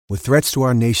With threats to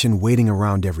our nation waiting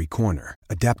around every corner,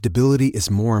 adaptability is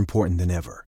more important than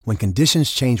ever. When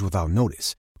conditions change without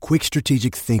notice, quick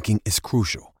strategic thinking is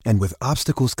crucial. And with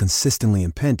obstacles consistently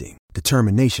impending,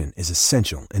 determination is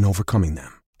essential in overcoming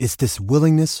them. It's this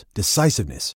willingness,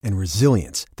 decisiveness, and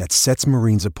resilience that sets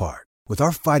Marines apart. With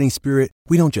our fighting spirit,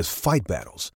 we don't just fight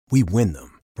battles, we win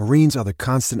them. Marines are the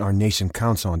constant our nation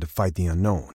counts on to fight the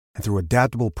unknown. And through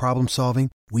adaptable problem solving,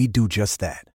 we do just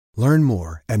that. Learn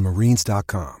more at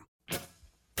marines.com.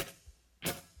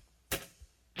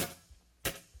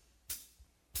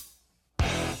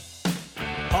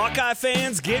 Hawkeye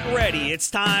fans, get ready.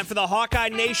 It's time for the Hawkeye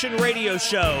Nation radio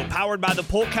show, powered by the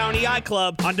Polk County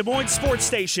iClub on Des Moines Sports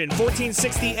Station,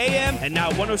 1460 AM and now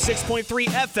 106.3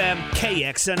 FM,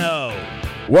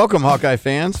 KXNO. Welcome, Hawkeye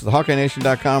fans, to the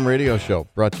HawkeyeNation.com radio show,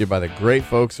 brought to you by the great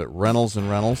folks at Reynolds &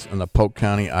 Reynolds and the Polk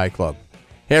County iClub.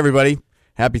 Hey, everybody.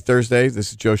 Happy Thursday.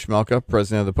 This is Joe Schmelka,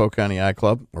 president of the Polk County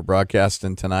iClub. We're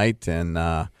broadcasting tonight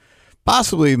and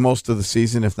possibly most of the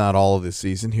season, if not all of the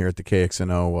season, here at the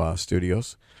KXNO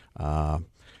studios. Got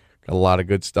a lot of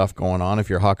good stuff going on. If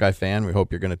you're a Hawkeye fan, we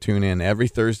hope you're going to tune in every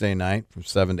Thursday night from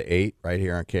 7 to 8 right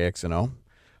here on KXNO.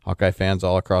 Hawkeye fans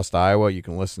all across Iowa, you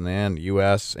can listen in,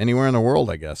 U.S., anywhere in the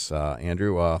world, I guess,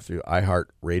 Andrew, through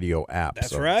iHeartRadio app.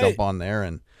 That's so right. Jump on there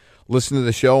and listen to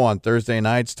the show on Thursday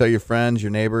nights. Tell your friends,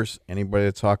 your neighbors, anybody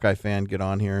that's a Hawkeye fan, get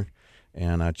on here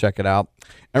and check it out.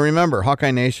 And remember,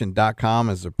 HawkeyeNation.com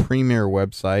is the premier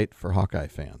website for Hawkeye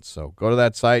fans. So go to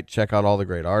that site, check out all the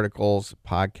great articles,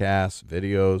 podcasts,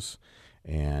 videos,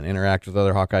 and interact with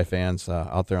other Hawkeye fans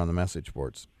out there on the message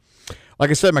boards. Like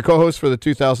I said, my co-host for the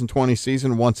 2020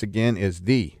 season once again is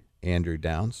the Andrew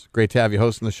Downs. Great to have you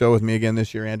hosting the show with me again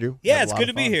this year, Andrew. Yeah, it's good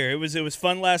to be here. It was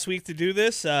fun last week to do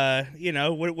this.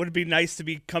 Would it be nice to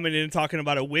be coming in and talking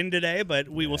about a win today, but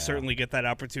we will certainly get that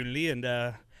opportunity and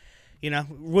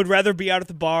would rather be out at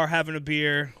the bar having a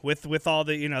beer with all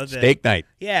the steak night.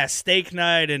 Yeah, steak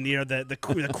night, and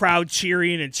the crowd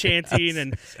cheering and chanting,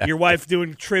 and your wife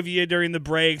doing trivia during the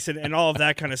breaks and all of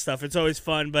that kind of stuff. It's always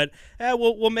fun, but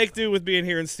we'll make do with being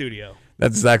here in studio.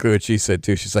 That's exactly what she said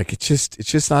too. She's like, it's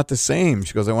just not the same.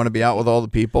 She goes, I want to be out with all the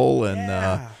people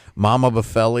and Mama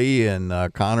Buffelli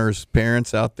and Connor's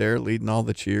parents out there leading all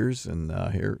the cheers, and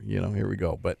here we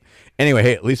go. But anyway,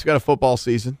 hey, at least we got a football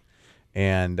season.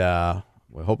 And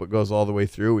we hope it goes all the way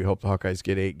through. We hope the Hawkeyes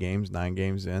get 9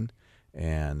 games in,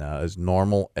 and as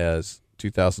normal as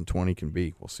 2020 can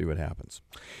be. We'll see what happens.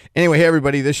 Anyway, hey,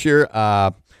 everybody, this year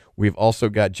we've also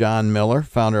got John Miller,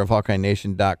 founder of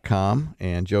HawkeyeNation.com,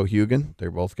 and Joe Hugan. They're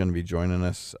both going to be joining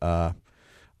us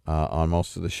on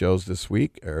most of the shows this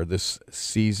week or this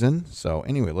season. So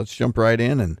anyway, let's jump right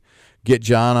in and get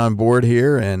John on board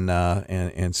here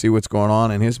and see what's going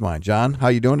on in his mind. John, how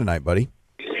you doing tonight, buddy?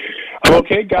 I'm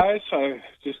okay, guys. I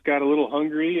just got a little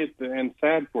hungry and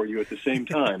sad for you at the same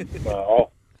time.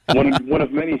 One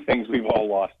of many things we've all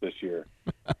lost this year.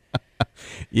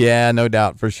 Yeah, no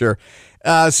doubt, for sure.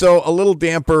 So a little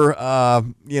damper,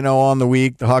 on the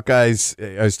week. The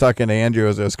Hawkeyes, I was talking to Andrew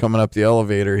as I was coming up the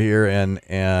elevator here,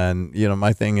 and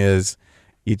my thing is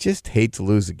you just hate to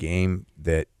lose a game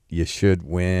that you should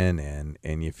win,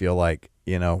 and you feel like,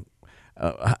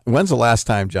 when's the last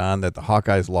time, John, that the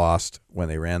Hawkeyes lost when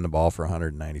they ran the ball for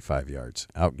 195 yards,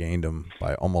 outgained them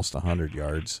by almost 100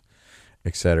 yards,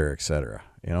 et cetera, et cetera?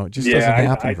 It just doesn't happen very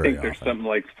often. I think there's something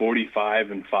like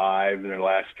 45-5 in their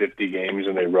last 50 games,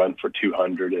 and they run for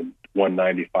 200, and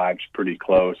 195 is pretty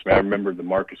close. I remember the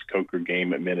Marcus Coker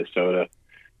game at Minnesota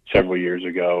several years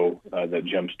ago that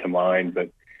jumps to mind,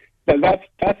 but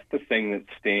that's the thing that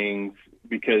stings,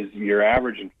 because you're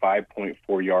averaging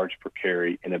 5.4 yards per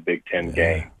carry in a Big Ten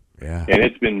game. Yeah. And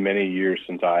it's been many years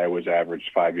since Iowa's averaged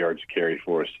 5 yards a carry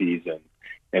for a season.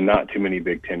 And not too many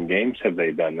Big Ten games have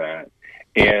they done that.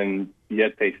 And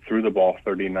yet they threw the ball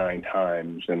 39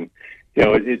 times. And,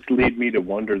 it's lead me to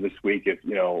wonder this week if,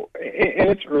 and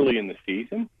it's early in the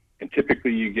season. And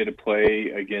typically you get to play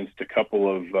against a couple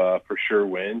of for sure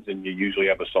wins, and you usually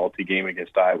have a salty game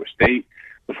against Iowa State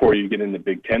before you get into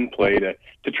Big Ten play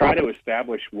to try to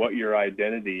establish what your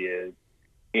identity is.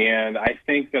 And I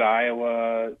think that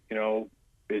Iowa,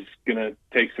 is going to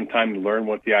take some time to learn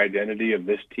what the identity of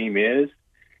this team is.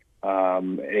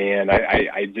 And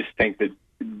I just think that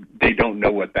they don't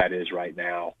know what that is right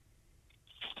now.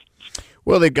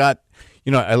 Well, they got,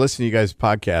 I listened to you guys'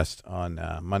 podcast on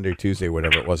Monday, Tuesday,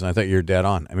 whatever it was, and I thought you were dead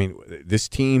on. I mean, this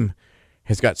team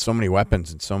has got so many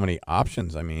weapons and so many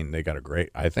options. I mean, they got a great.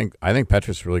 I think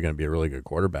Petrus is really going to be a really good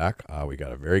quarterback. We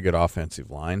got a very good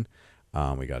offensive line.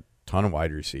 We got a ton of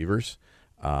wide receivers.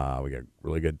 We got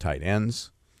really good tight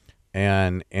ends,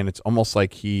 and it's almost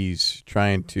like he's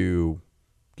trying to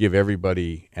give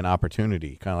everybody an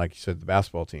opportunity, kind of like you said, the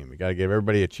basketball team. You got to give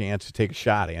everybody a chance to take a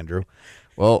shot, Andrew.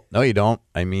 Well, no, you don't.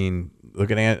 I mean,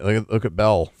 look at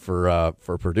Bell for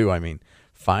Purdue. I mean,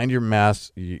 find your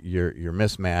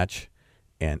mismatch,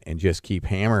 and just keep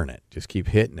hammering it, just keep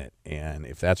hitting it. And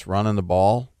if that's running the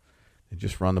ball,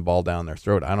 just run the ball down their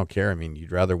throat. I don't care. I mean,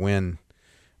 you'd rather win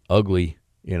ugly,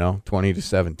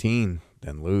 20-17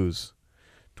 than lose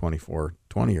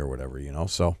 24-20 or whatever,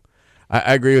 So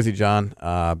I agree with you, John.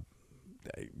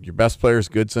 Your best player is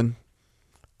Goodson.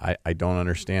 I don't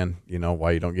understand,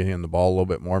 why you don't get him the ball a little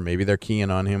bit more. Maybe they're keying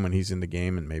on him when he's in the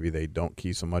game, and maybe they don't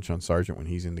key so much on Sargent when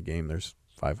he's in the game. There's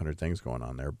 500 things going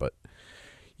on there, but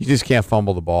you just can't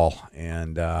fumble the ball.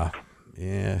 And,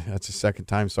 that's the second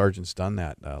time Sargent's done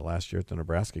that last year at the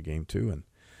Nebraska game too,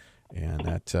 and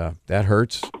that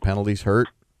hurts. Penalties hurt,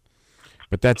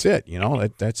 but that's it.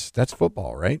 That's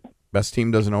football, right? Best team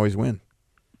doesn't always win.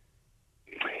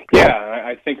 Yeah,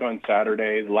 I think on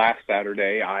last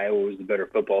Saturday, Iowa was the better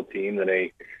football team than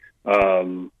a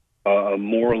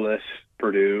Mooreless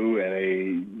Purdue and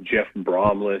a Jeff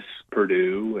Bromless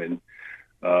Purdue and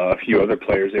a few other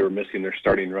players. They were missing their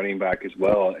starting running back as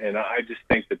well. And I just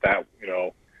think that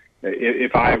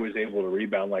if I was able to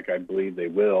rebound like I believe they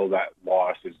will, that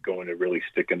loss is going to really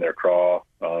stick in their craw,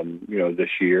 this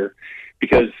year.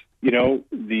 Because,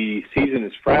 the season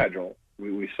is fragile.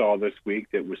 We saw this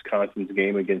week that Wisconsin's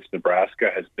game against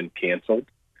Nebraska has been canceled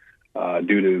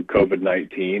due to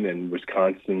COVID-19 and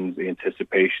Wisconsin's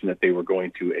anticipation that they were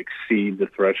going to exceed the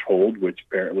threshold, which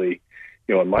apparently,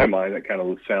 in my mind, that kind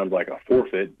of sounds like a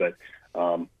forfeit, but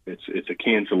it's a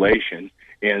cancellation.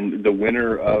 And the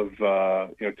winner of,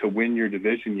 to win your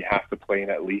division, you have to play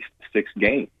in at least 6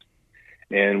 games.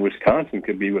 And Wisconsin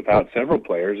could be without several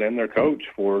players and their coach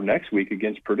for next week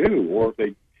against Purdue. Or if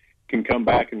they can come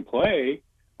back and play,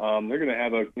 they're going to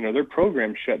have their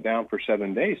program shut down for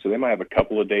 7 days. So they might have a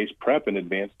couple of days prep in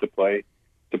advance to play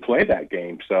that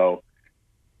game. So,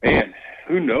 man,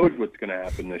 who knows what's going to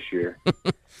happen this year?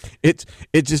 It's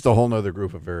just a whole nother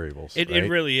group of variables. It right?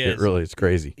 really is. It really is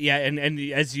crazy. Yeah, and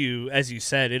as you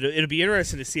said, it'll be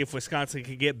interesting to see if Wisconsin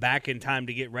can get back in time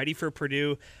to get ready for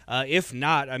Purdue. If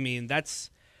not, I mean that's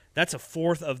a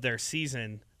fourth of their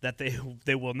season that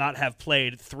they will not have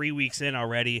played 3 weeks in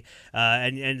already.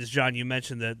 And as John, you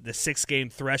mentioned the 6-game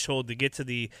threshold to get to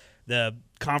the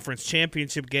conference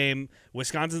championship game.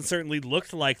 Wisconsin certainly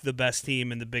looked like the best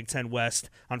team in the Big Ten West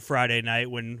on Friday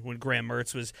night when Graham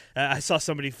Mertz was. I saw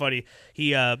somebody funny.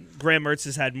 Graham Mertz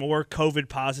has had more COVID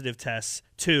positive tests,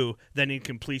 2, than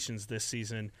incompletions this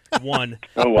season. 1.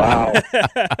 Oh wow!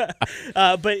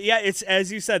 But yeah, it's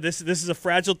as you said. This is a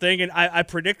fragile thing, and I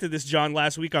predicted this, John,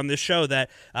 last week on this show that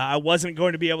I wasn't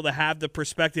going to be able to have the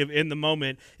perspective in the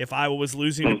moment if Iowa was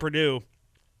losing to Purdue.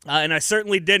 And I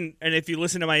certainly didn't. And if you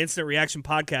listen to my Instant Reaction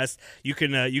podcast, you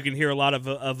can hear a lot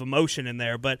of emotion in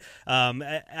there. But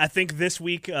I think this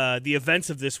week, the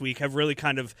events of this week have really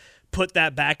kind of put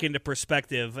that back into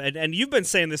perspective. And you've been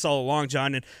saying this all along,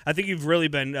 John, and I think you've really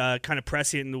been kind of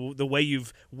prescient in the way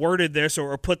you've worded this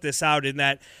or put this out, in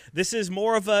that this is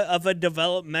more of a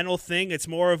developmental thing. It's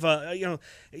more of a,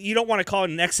 you don't want to call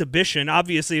it an exhibition.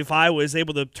 Obviously, if I was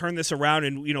able to turn this around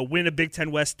and, win a Big Ten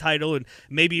West title and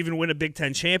maybe even win a Big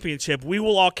Ten championship, we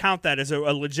will all count that as a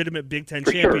legitimate Big Ten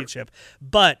championship. Sure.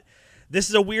 But this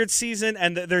is a weird season,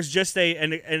 and there's just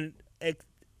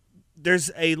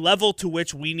there's a level to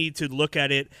which we need to look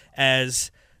at it as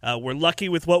we're lucky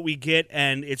with what we get,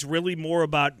 and it's really more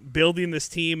about building this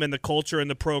team and the culture and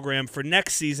the program for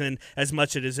next season as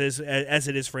much as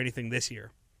it is for anything this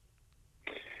year.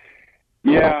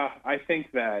 Yeah, I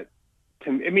think that.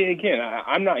 Again,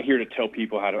 I'm not here to tell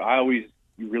people how to. I always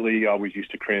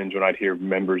used to cringe when I'd hear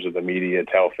members of the media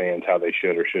tell fans how they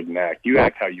should or shouldn't act. You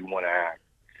act how you want to act.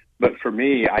 But for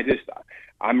me,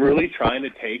 I'm really trying to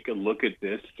take a look at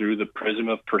this through the prism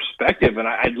of perspective, and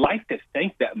I'd like to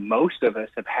think that most of us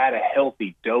have had a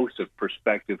healthy dose of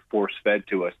perspective force-fed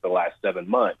to us the last 7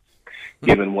 months,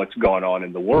 given what's gone on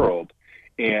in the world.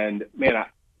 And, man,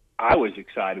 I was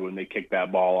excited when they kicked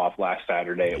that ball off last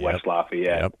Saturday at West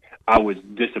Lafayette. Yep. I was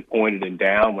disappointed and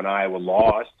down when Iowa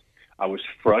lost. I was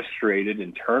frustrated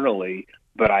internally,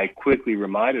 but I quickly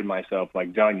reminded myself,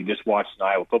 like, John, you just watched an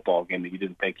Iowa football game that you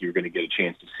didn't think you were going to get a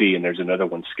chance to see, and there's another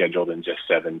one scheduled in just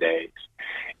 7 days.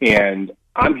 And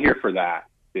I'm here for that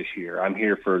this year. I'm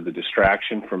here for the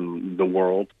distraction from the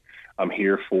world. I'm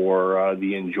here for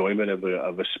the enjoyment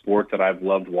of a sport that I've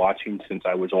loved watching since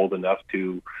I was old enough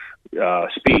to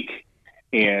speak.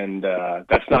 And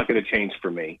that's not going to change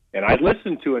for me. And I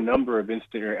listened to a number of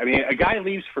a guy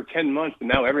leaves for 10 months, and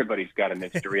now everybody's got an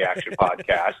instant reaction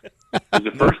podcast. Was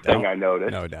the first thing I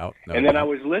noticed. No doubt. And then I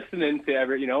was listening to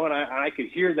and I could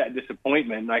hear that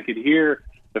disappointment, and I could hear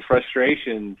the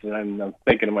frustrations, and I'm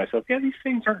thinking to myself, yeah, these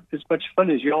things aren't as much fun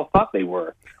as you all thought they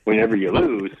were whenever you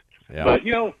lose. Yeah. But,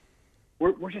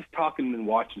 we're just talking and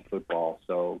watching football,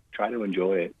 so try to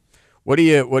enjoy it. What do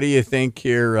you think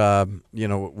here?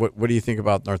 What do you think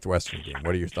about Northwestern game?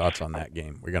 What are your thoughts on that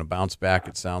game? We're going to bounce back.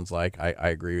 It sounds like I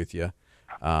agree with you.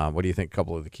 What do you think? A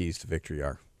couple of the keys to victory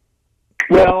are.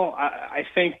 Well, I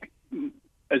think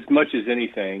as much as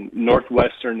anything,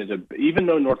 Northwestern even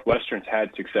though Northwestern's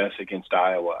had success against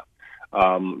Iowa,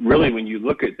 really when you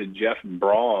look at the Jeff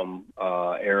Brom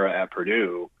era at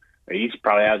Purdue, he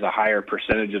probably has a higher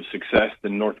percentage of success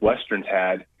than Northwestern's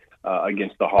had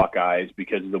against the Hawkeyes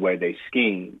because of the way they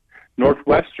scheme.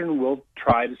 Northwestern will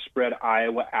try to spread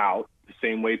Iowa out the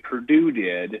same way Purdue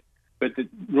did, but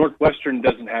Northwestern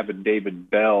doesn't have a David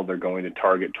Bell they're going to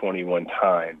target 21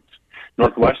 times.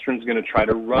 Northwestern's going to try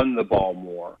to run the ball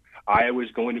more.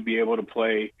 Iowa's going to be able to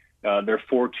play their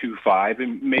 4-2-5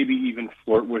 and maybe even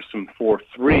flirt with some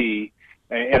 4-3,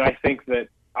 and I think that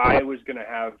Iowa's going to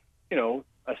have,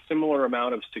 a similar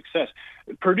amount of success.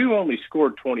 Purdue only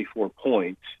scored 24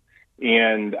 points,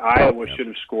 and Iowa should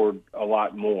have scored a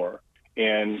lot more.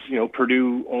 And,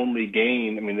 Purdue only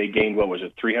gained, they gained,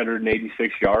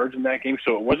 386 yards in that game?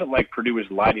 So it wasn't like Purdue was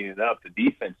lighting it up. The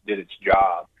defense did its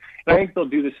job. And I think they'll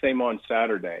do the same on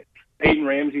Saturday. Peyton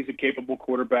Ramsey's a capable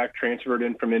quarterback, transferred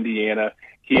in from Indiana.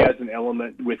 He has an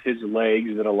element with his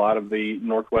legs that a lot of the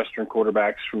Northwestern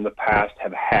quarterbacks from the past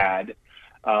have had.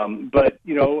 But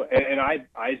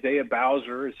Isaiah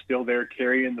Bowser is still there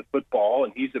carrying the football,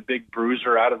 and he's a big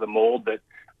bruiser out of the mold that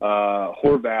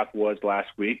Horvath was last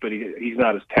week, but he's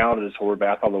not as talented as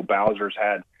Horvath, although Bowser's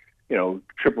had,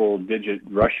 triple-digit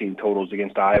rushing totals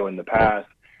against Iowa in the past.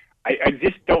 I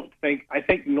just don't think – I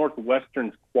think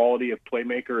Northwestern's quality of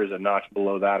playmaker is a notch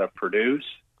below that of Purdue's,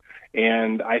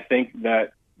 and I think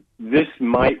that this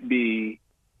might be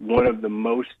one of the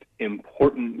most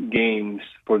important games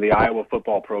for the Iowa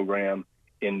football program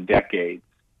in decades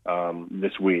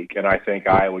this week. And I think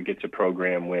Iowa gets a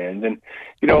program win. And,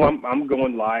 I'm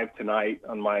going live tonight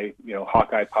on my,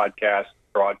 Hawkeye podcast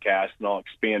broadcast, and I'll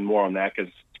expand more on that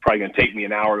because it's probably going to take me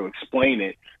an hour to explain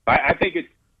it. But I think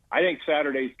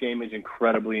Saturday's game is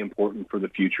incredibly important for the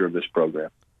future of this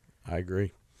program. I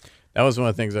agree. That was one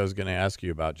of the things I was going to ask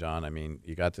you about, John.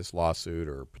 You got this lawsuit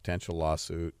or potential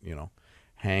lawsuit,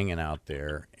 hanging out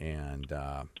there, and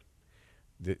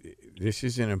this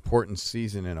is an important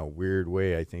season in a weird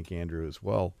way, I think, Andrew, as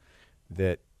well,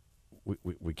 that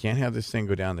we can't have this thing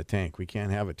go down the tank. We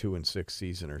can't have a 2-6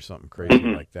 season or something crazy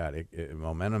like that.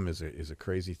 Momentum is a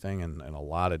crazy thing in a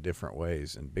lot of different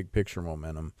ways, and big picture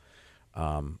momentum.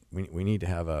 We need to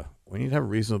have a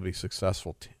reasonably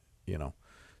successful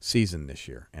season this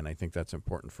year, and I think that's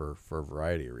important for a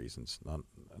variety of reasons,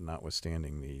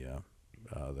 notwithstanding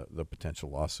the potential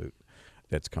lawsuit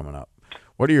that's coming up.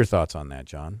 What are your thoughts on that,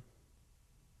 John?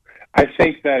 I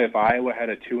think that if Iowa had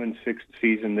a 2-6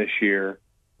 season this year,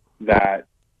 that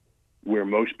where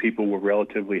most people were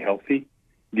relatively healthy,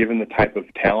 given the type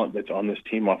of talent that's on this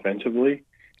team offensively,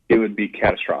 it would be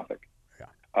catastrophic. Yeah.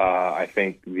 I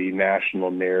think the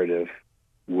national narrative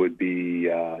would be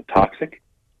toxic,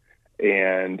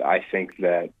 and I think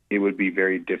that it would be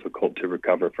very difficult to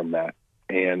recover from that.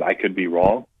 And I could be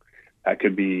wrong. That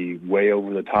could be way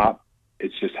over the top.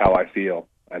 It's just how I feel.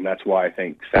 And that's why I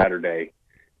think Saturday,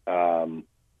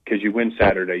 because you win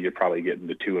Saturday, you're probably getting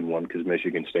to 2-1 because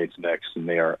Michigan State's next, and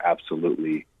they are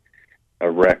absolutely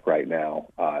a wreck right now.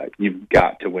 You've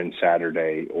got to win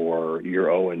Saturday, or you're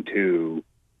 0-2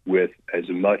 with as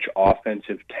much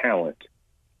offensive talent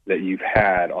that you've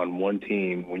had on one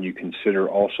team when you consider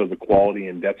also the quality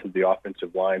and depth of the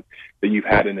offensive line that you've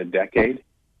had in a decade.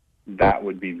 That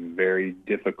would be very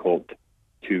difficult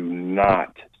to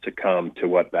not succumb to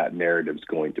what that narrative is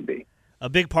going to be. A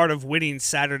big part of winning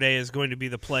Saturday is going to be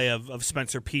the play of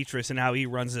Spencer Petras and how he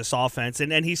runs this offense.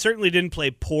 And he certainly didn't play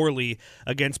poorly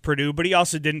against Purdue, but he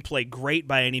also didn't play great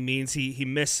by any means. He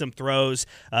missed some throws,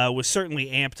 was certainly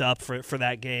amped up for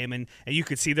that game. And you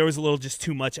could see there was a little just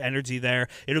too much energy there.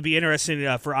 It'll be interesting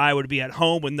for Iowa to be at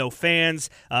home with no fans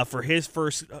for his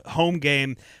first home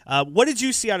game. What did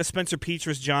you see out of Spencer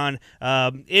Petras, John,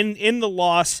 in the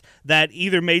loss that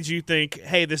either made you think,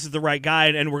 hey, this is the right guy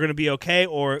and we're going to be okay,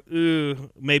 or,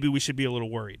 maybe we should be a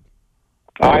little worried?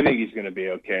 I think he's going to be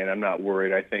okay, and I'm not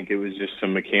worried. I think it was just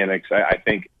some mechanics. I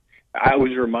think I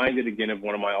was reminded again of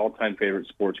one of my all-time favorite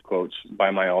sports quotes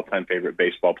by my all-time favorite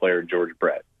baseball player, George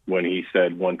Brett. when he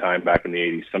said one time back in the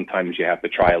 80s, sometimes you have to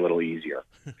try a little easier.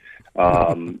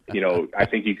 I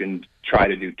think you can try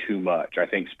to do too much. I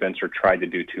think Spencer tried to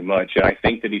do too much, and I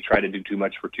think that he tried to do too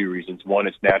much for two reasons. One,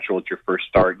 it's natural. It's your first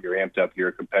start. You're amped up. You're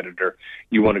a competitor.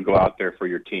 You want to go out there for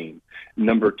your team.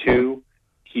 Number two,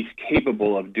 he's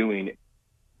capable of doing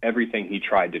everything he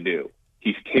tried to do.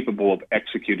 He's capable of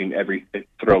executing every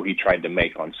throw he tried to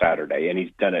make on Saturday, and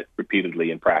he's done it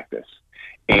repeatedly in practice.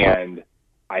 And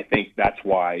I think that's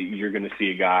why you're going to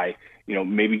see a guy,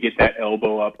 maybe get that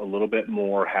elbow up a little bit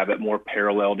more, have it more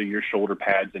parallel to your shoulder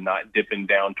pads and not dipping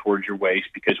down towards your waist,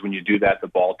 because when you do that, the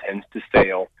ball tends to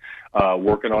sail.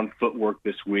 Working on footwork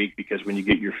this week, because when you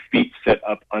get your feet set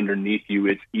up underneath you,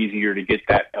 it's easier to get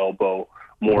that elbow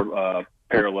more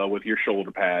parallel with your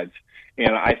shoulder pads.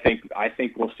 And I think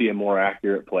we'll see a more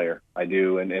accurate player. I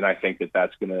do, and I think that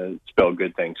that's going to spell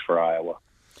good things for Iowa.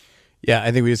 Yeah,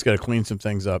 I think we just got to clean some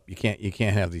things up. You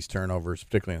can't have these turnovers,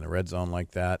 particularly in the red zone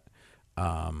like that.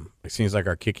 It seems like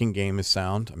our kicking game is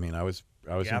sound. I mean, I was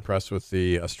impressed with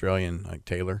the Australian,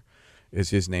 Taylor is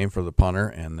his name for the punter,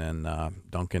 and then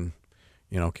Duncan,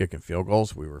 kicking field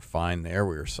goals. We were fine there.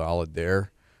 We were solid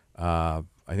there. I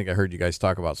think I heard you guys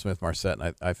talk about Smith-Marset,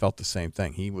 and I felt the same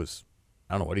thing. He was,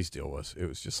 I don't know what his deal was. It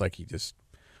was just like he just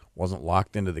wasn't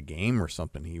locked into the game or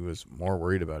something. He was more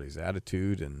worried about his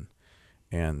attitude and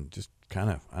just kind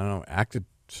of, acted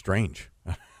strange.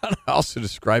 I don't know how else to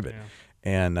describe it. Yeah.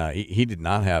 And he did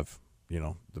not have,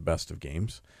 the best of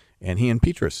games. And he and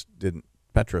Petrus, they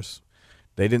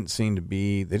didn't seem to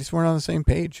be, they just weren't on the same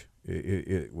page.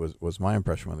 It was my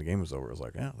impression when the game was over. It was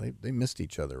like, they missed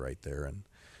each other right there.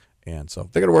 And so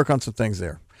they got to work on some things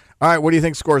there. All right, what do you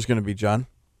think score is going to be, John?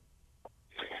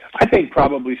 I think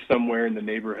probably somewhere in the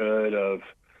neighborhood of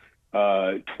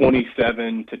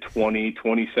 27-20,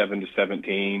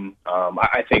 27-17.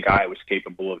 I think Iowa's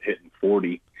capable of hitting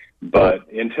 40, but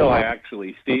until I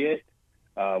actually see it,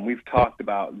 we've talked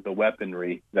about the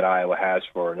weaponry that Iowa has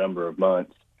for a number of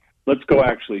months. Let's go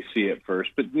actually see it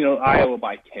first. But, Iowa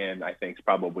by 10, I think, is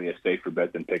probably a safer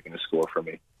bet than picking a score for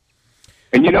me.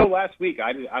 And, last week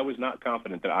I was not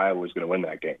confident that Iowa was going to win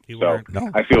that game. No.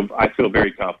 I feel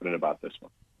very confident about this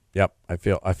one. Yep, I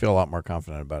feel a lot more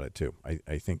confident about it too. I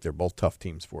think they're both tough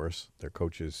teams for us. Their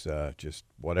coaches just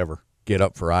whatever get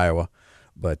up for Iowa,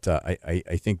 but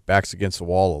I think backs against the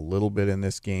wall a little bit in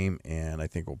this game, and I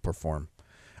think we'll perform.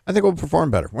 I think we'll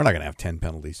perform better. We're not going to have 10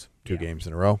 penalties two games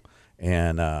in a row,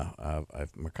 and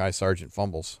if Mekhi Sargent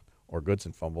fumbles or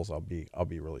Goodson fumbles, I'll be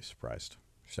really surprised.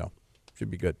 So should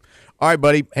be good. All right,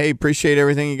 buddy. Hey, appreciate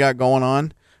everything you got going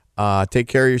on. Take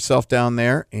care of yourself down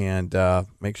there, and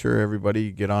make sure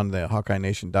everybody get on the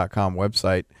HawkeyeNation.com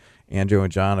website. Andrew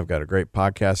and John have got a great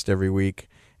podcast every week,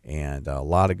 and a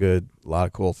lot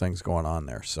of cool things going on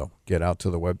there. So get out to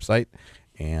the website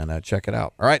and check it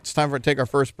out. All right, it's time to take our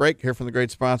first break. Hear from the great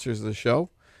sponsors of the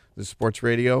show. This is Sports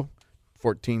Radio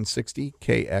 1460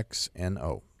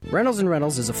 KXNO. Reynolds &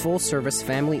 Reynolds is a full-service,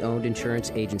 family-owned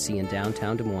insurance agency in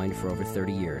downtown Des Moines for over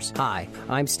 30 years. Hi,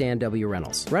 I'm Stan W.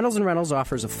 Reynolds. Reynolds & Reynolds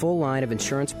offers a full line of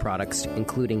insurance products,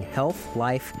 including health,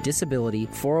 life, disability,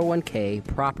 401k,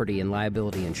 property, and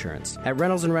liability insurance. At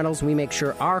Reynolds & Reynolds, we make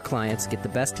sure our clients get the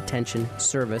best attention,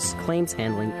 service, claims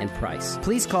handling, and price.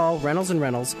 Please call Reynolds &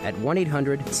 Reynolds at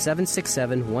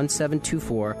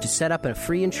 1-800-767-1724 to set up a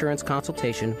free insurance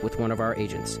consultation with one of our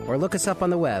agents. Or look us up on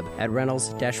the web at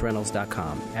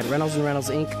reynolds-reynolds.com. At Reynolds & Reynolds,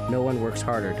 Inc., no one works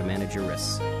harder to manage your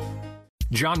risks.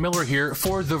 John Miller here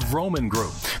for the Vroman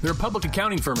Group. They're a public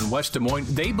accounting firm in West Des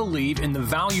Moines. They believe in the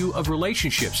value of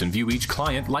relationships and view each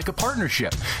client like a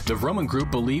partnership. The Vroman Group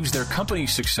believes their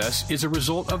company's success is a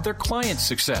result of their client's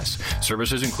success.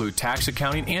 Services include tax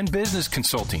accounting and business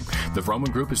consulting. The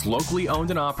Vroman Group is locally owned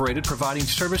and operated, providing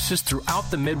services throughout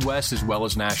the Midwest as well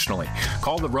as nationally.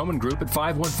 Call the Vroman Group at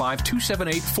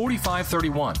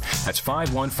 515-278-4531. That's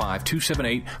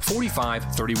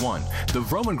 515-278-4531. The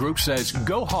Vroman Group says,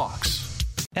 go Hawks.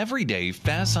 Every day,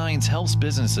 Fast Signs helps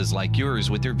businesses like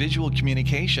yours with their visual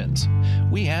communications.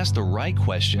 We ask the right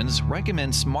questions,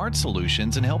 recommend smart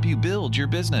solutions, and help you build your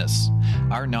business.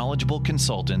 Our knowledgeable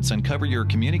consultants uncover your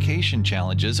communication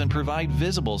challenges and provide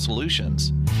visible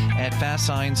solutions. At Fast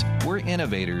Signs, we're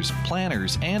innovators,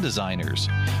 planners, and designers.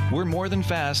 We're more than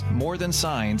fast, more than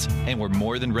signs, and we're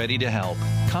more than ready to help.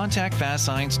 Contact Fast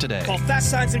Signs today. Call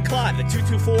Fast Signs in Clive at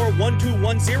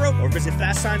 224-1210 or visit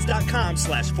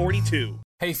fastsigns.com/42.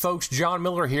 Hey folks, John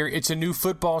Miller here. It's a new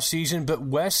football season, but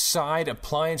Westside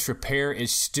Appliance Repair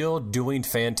is still doing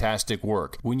fantastic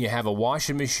work. When you have a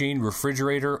washing machine,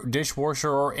 refrigerator,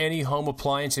 dishwasher, or any home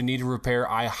appliance in need of repair,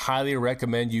 I highly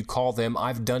recommend you call them.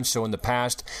 I've done so in the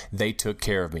past. They took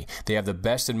care of me. They have the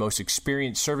best and most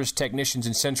experienced service technicians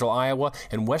in Central Iowa,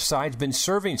 and Westside's been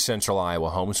serving Central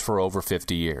Iowa homes for over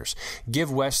 50 years.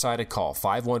 Give Westside a call,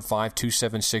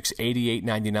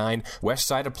 515-276-8899.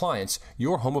 Westside Appliance,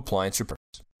 your home appliance repair.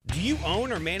 Do you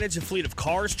own or manage a fleet of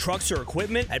cars, trucks, or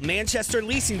equipment? At Manchester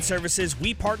Leasing Services,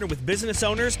 we partner with business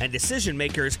owners and decision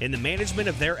makers in the management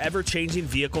of their ever-changing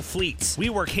vehicle fleets. We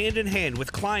work hand in hand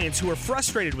with clients who are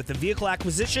frustrated with the vehicle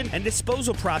acquisition and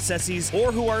disposal processes,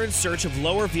 or who are in search of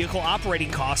lower vehicle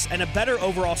operating costs and a better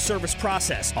overall service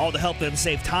process, all to help them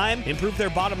save time, improve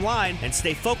their bottom line, and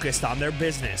stay focused on their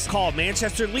business. Call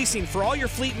Manchester Leasing for all your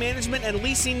fleet management and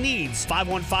leasing needs.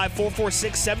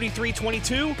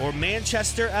 515-446-7322 or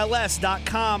manchesterls.com.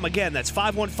 Again, that's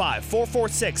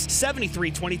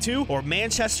 515-446-7322 or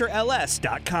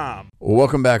manchesterls.com.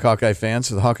 Welcome back, Hawkeye fans,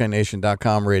 to the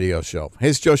HawkeyeNation.com radio show. Hey,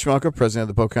 it's Joe Schmucker, president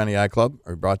of the Polk County Eye Club.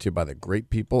 We're brought to you by the great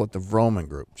people at the Vroman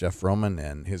Group. Jeff Vroman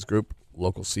and his group,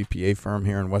 local CPA firm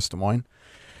here in West Des Moines.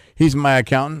 He's my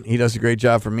accountant. He does a great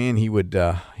job for me, and he would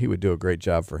do a great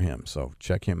job for him. So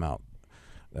check him out.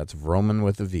 That's Vroman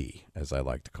with a V, as I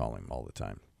like to call him all the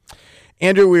time.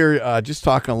 Andrew, we were just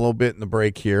talking a little bit in the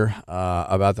break here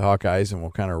about the Hawkeyes, and we'll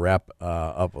kind of wrap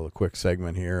up with a quick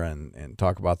segment here and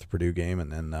talk about the Purdue game,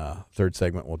 and then third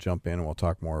segment we'll jump in and we'll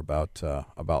talk more about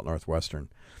Northwestern.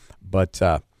 But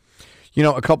a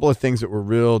couple of things that were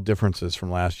real differences from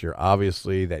last year.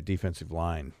 Obviously, that defensive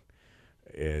line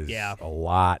is a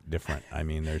lot different. I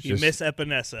mean, you miss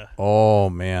Epinesa.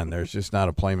 Oh man, there's just not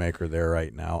a playmaker there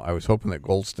right now. I was hoping that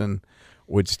Goldston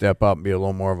would step up and be a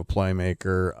little more of a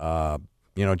playmaker.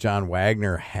 John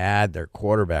Wagner had their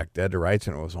quarterback dead to rights,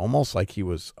 and it was almost like he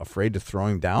was afraid to throw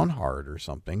him down hard or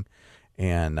something.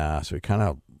 And so he kind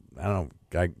of,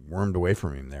 got wormed away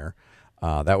from him there.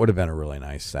 That would have been a really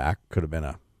nice sack. Could have been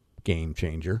a game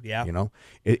changer. Yeah.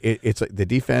 It's like the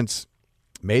defense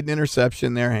made an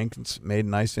interception there. Hankins made a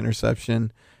nice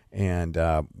interception, and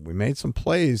we made some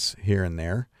plays here and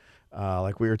there,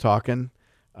 like we were talking.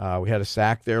 We had a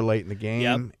sack there late in the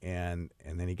game, and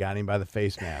then he got him by the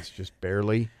face mask, just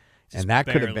barely. And that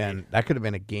could have been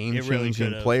a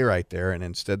game-changing play right there. And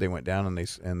instead, they went down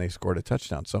and they scored a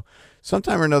touchdown. So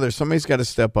sometime or another, somebody's got to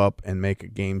step up and make a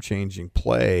game-changing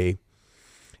play.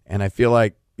 And I feel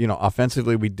like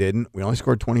offensively we didn't. We only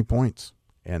scored 20 points,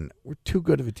 and we're too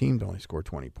good of a team to only score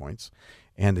 20 points.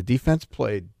 And the defense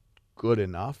played good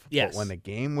enough. Yes. But when the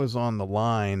game was on the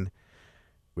line,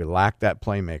 we lacked that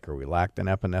playmaker. We lacked an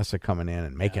Epinesa coming in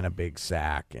and making a big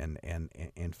sack and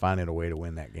finding a way to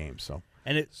win that game. So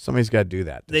somebody's got to do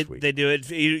that this week. They do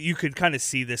it. You could kind of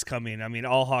see this coming. I mean,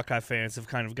 all Hawkeye fans have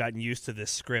kind of gotten used to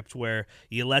this script where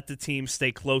you let the team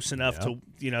stay close enough to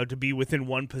be within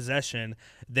one possession.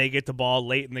 They get the ball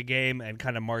late in the game and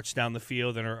kind of march down the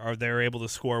field, and are they're able to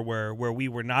score where we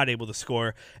were not able to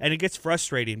score, and it gets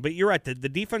frustrating. But you're right. The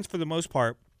defense, for the most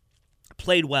part,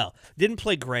 played well. Didn't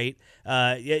play great.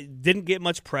 Didn't get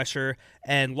much pressure,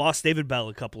 and lost David Bell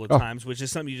a couple of times, which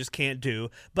is something you just can't do.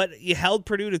 But you held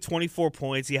Purdue to 24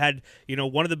 points. You had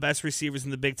one of the best receivers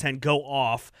in the Big Ten go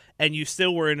off, and you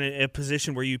still were in a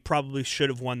position where you probably should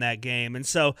have won that game. And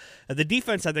so the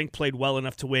defense, I think, played well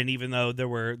enough to win, even though there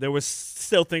was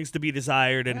still things to be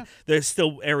desired, and there's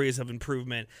still areas of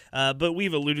improvement. But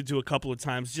we've alluded to a couple of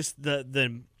times just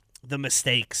the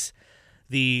mistakes.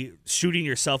 The shooting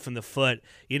yourself in the foot,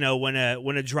 when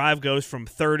a drive goes from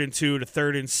 3rd and 2 to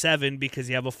 3rd and 7 because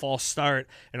you have a false start,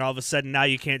 and all of a sudden now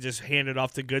you can't just hand it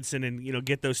off to Goodson and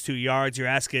get those 2 yards. You're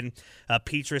asking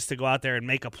Petrus to go out there and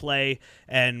make a play,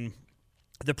 and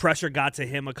the pressure got to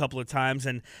him a couple of times,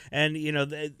 and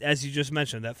as you just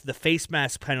mentioned, the face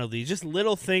mask penalty, just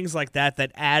little things like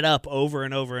that add up over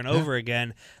and over and over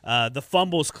again. The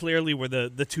fumbles clearly were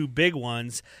the 2 big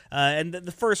ones, and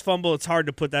the first fumble, it's hard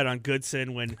to put that on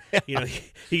Goodson when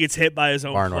he gets hit by his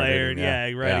own player.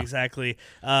 Exactly.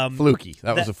 Fluky.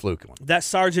 That was a fluke one. That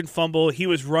Sargent fumble, he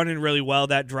was running really well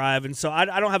that drive, and so I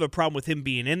don't have a problem with him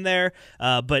being in there,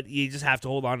 but you just have to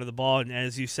hold on to the ball, and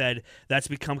as you said, that's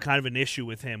become kind of an issue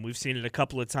with him. We've seen it a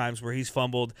couple of times where he's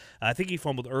fumbled. I think he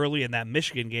fumbled early in that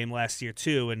Michigan game last year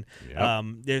too, and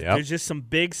there's just some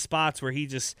big spots where he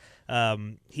just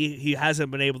he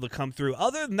hasn't been able to come through.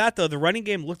 Other than that, though, the running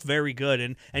game looked very good,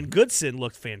 and Goodson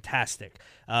looked fantastic.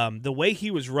 The way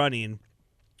he was running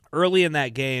early in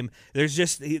that game, there's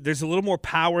a little more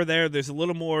power there. There's a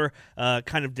little more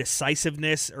kind of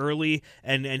decisiveness early,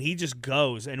 and he just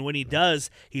goes. And when he does,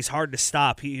 he's hard to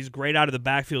stop. He's great out of the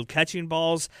backfield catching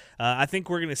balls. I think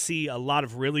we're going to see a lot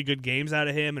of really good games out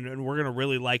of him, and we're going to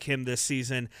really like him this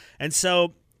season. And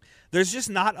so there's just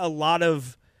not a lot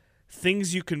of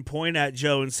things you can point at,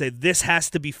 Joe, and say this has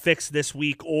to be fixed this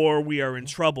week or we are in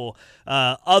trouble,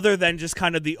 other than just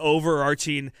kind of the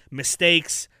overarching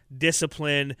mistakes,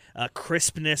 discipline,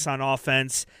 crispness on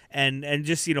offense, and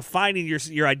just finding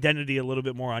your identity a little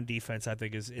bit more on defense, I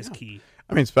think is key.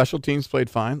 I mean, special teams played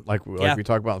fine, like we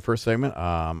talked about in the first segment.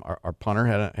 Our punter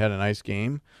had a nice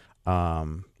game.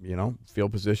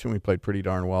 Field position, we played pretty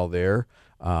darn well there.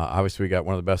 Obviously, we got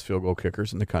one of the best field goal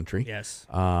kickers in the country. Yes.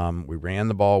 We ran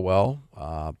the ball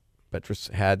well. Petrus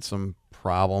had some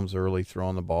problems early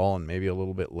throwing the ball and maybe a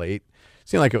little bit late.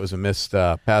 Seemed like it was a missed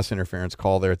pass interference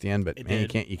call there at the end, but you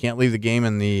can't leave the game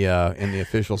in the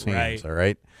officials' hands.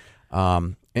 Right. All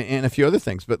right, and a few other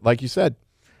things. But like you said,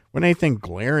 when anything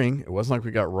glaring, it wasn't like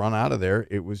we got run out of there.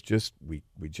 It was just we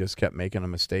just kept making a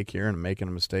mistake here and making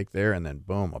a mistake there, and then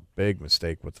boom, a big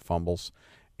mistake with the fumbles,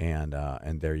 and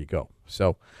there you go.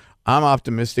 So I'm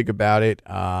optimistic about it.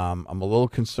 I'm a little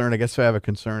concerned. I guess if I have a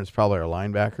concern, it's probably our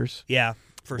linebackers. Yeah,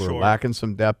 We're sure. lacking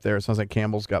some depth there. It sounds like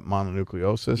Campbell's got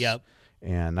mononucleosis. Yep.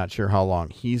 And not sure how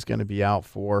long he's going to be out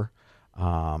for.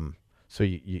 So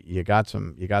you got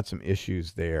some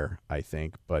issues there, I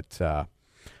think. But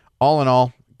all in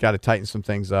all, got to tighten some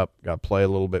things up. Got to play a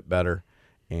little bit better,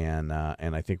 and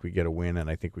I think we get a win, and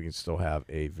I think we can still have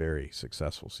a very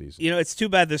successful season. It's too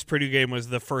bad this Purdue game was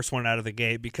the first one out of the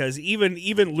gate, because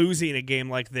even losing a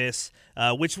game like this,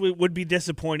 which would be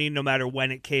disappointing no matter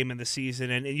when it came in the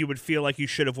season, and you would feel like you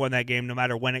should have won that game no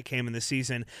matter when it came in the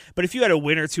season. But if you had a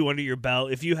win or two under your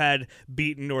belt, if you had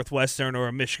beaten Northwestern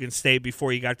or Michigan State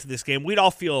before you got to this game, we'd all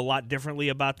feel a lot differently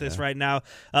about this right now.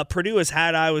 Purdue has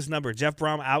had Iowa's number. Jeff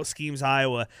Brom out-schemes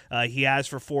Iowa. He has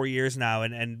for 4 years now,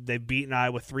 and they've beaten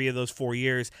Iowa 3 of those 4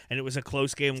 years, and it was a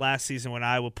close game last season when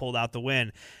Iowa pulled out the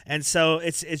win. And so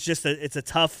it's a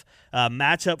tough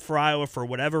matchup for Iowa for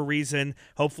whatever reason.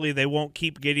 Hopefully they won't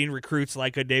keep getting recruits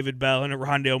like a David Bell and a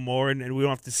Rondale Moore, and we don't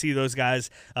have to see those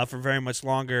guys for very much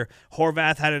longer.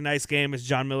 Horvath had a nice game, as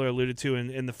John Miller alluded to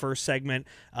in the first segment.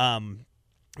 And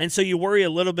so you worry a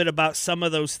little bit about some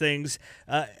of those things.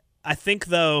 I think,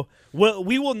 though,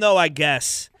 we will know, I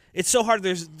guess. It's so hard.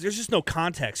 There's just no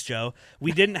context, Joe.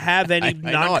 We didn't have any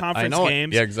non-conference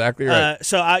games. Yeah, exactly right.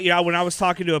 So when I was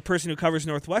talking to a person who covers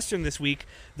Northwestern this week,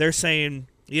 they're saying,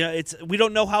 we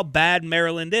don't know how bad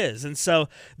Maryland is, and so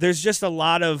there's just a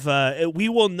lot of. We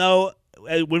will know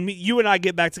when you and I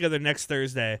get back together next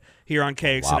Thursday here on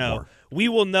KXNO. We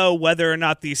will know whether or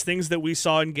not these things that we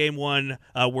saw in Game 1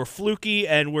 were fluky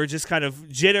and were just kind of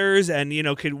jitters, and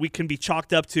we can be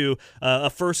chalked up to a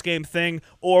first game thing,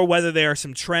 or whether there are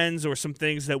some trends or some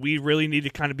things that we really need to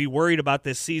kind of be worried about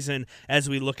this season as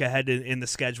we look ahead in the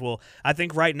schedule. I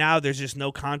think right now there's just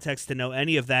no context to know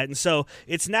any of that, and so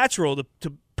it's natural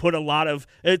to put a lot of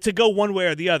to go one way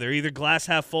or the other, either glass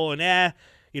half full and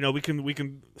we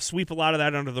can sweep a lot of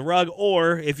that under the rug,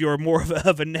 or if you're more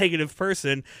of a negative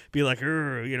person, be like,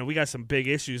 we got some big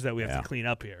issues that we have to clean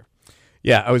up here.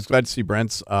 Yeah, I was glad to see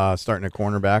Brent's starting a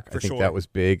cornerback. I think that was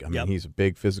big. I mean, he's a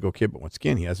big physical kid, but once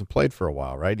again, he hasn't played for a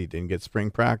while, right? He didn't get spring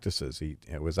practices. He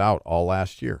was out all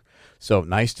last year. So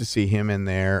nice to see him in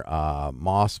there.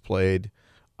 Moss played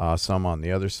some on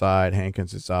the other side.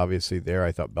 Hankins is obviously there.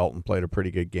 I thought Belton played a pretty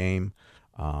good game.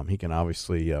 He can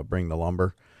obviously bring the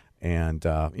lumber. And,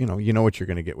 you know what you're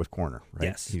going to get with corner, right?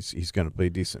 Yes. He's going to play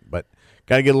decent. But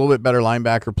got to get a little bit better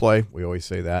linebacker play. We always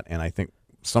say that. And I think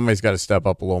somebody's got to step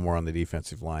up a little more on the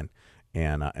defensive line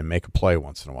and make a play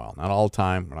once in a while. Not all the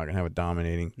time. We're not going to have it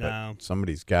dominating. No. But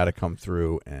somebody's got to come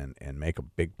through and make a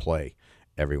big play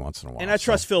every once in a while. And I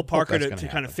trust Phil Parker to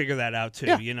kind of figure that out, too.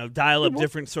 Yeah. Dial up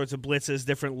different sorts of blitzes,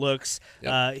 different looks.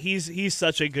 Yep. He's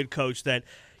such a good coach that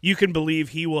you can believe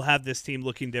he will have this team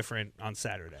looking different on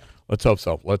Saturday. Let's hope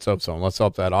so. And let's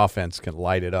hope that offense can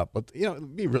light it up. But,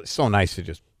 it'd be really, so nice to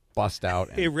just bust out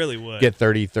and it really would get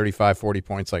 30, 35, 40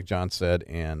 points like John said,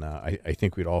 and I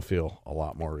think we'd all feel a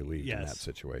lot more relieved in that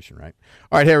situation, right?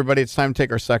 All right, hey, everybody, it's time to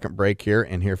take our second break here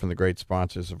and hear from the great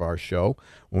sponsors of our show.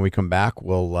 When we come back,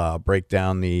 we'll break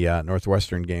down the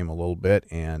Northwestern game a little bit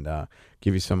and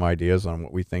give you some ideas on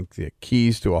what we think the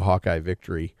keys to a Hawkeye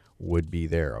victory would be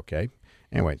there, okay?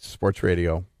 Anyway, Sports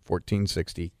Radio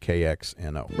 1460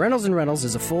 KXNO. Reynolds & Reynolds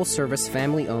is a full-service,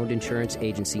 family-owned insurance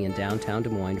agency in downtown Des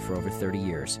Moines for over 30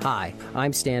 years. Hi,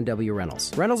 I'm Stan W.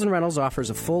 Reynolds. Reynolds & Reynolds offers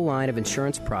a full line of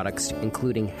insurance products,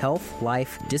 including health,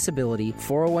 life, disability,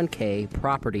 401k,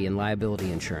 property, and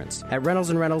liability insurance. At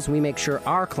Reynolds & Reynolds, we make sure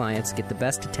our clients get the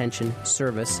best attention,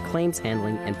 service, claims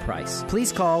handling, and price.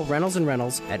 Please call Reynolds &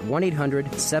 Reynolds at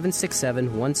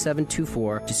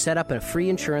 1-800-767-1724 to set up a free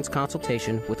insurance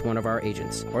consultation with one of our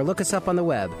agents. Or look us up on the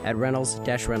web at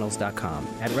reynolds-reynolds.com.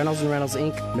 At Reynolds & Reynolds,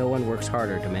 Inc., no one works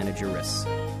harder to manage your risks.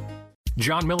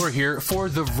 John Miller here for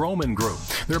the Vroman Group.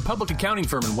 They're a public accounting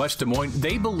firm in West Des Moines.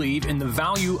 They believe in the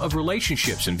value of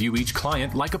relationships and view each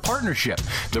client like a partnership.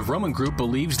 The Vroman Group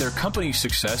believes their company's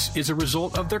success is a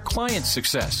result of their client's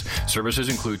success. Services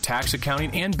include tax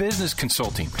accounting and business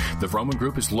consulting. The Vroman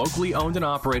Group is locally owned and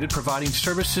operated, providing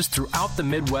services throughout the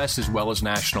Midwest as well as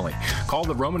nationally. Call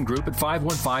the Vroman Group at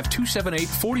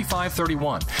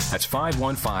 515-278-4531. That's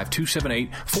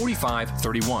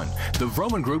 515-278-4531. The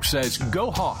Vroman Group says,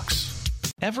 go Hawks.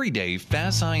 Every day,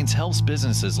 Fast Signs helps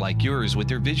businesses like yours with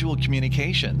their visual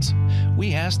communications.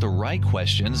 We ask the right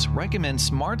questions, recommend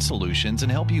smart solutions,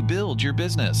 and help you build your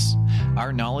business.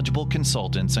 Our knowledgeable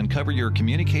consultants uncover your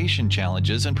communication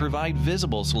challenges and provide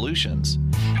visible solutions.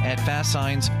 At Fast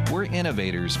Signs, we're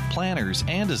innovators, planners,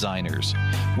 and designers.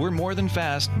 We're more than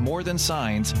fast, more than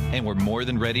signs, and we're more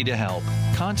than ready to help.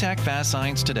 Contact Fast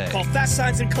Signs today. Call Fast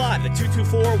Signs in Clive at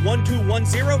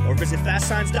 224-1210 or visit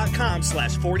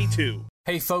fastsigns.com/42.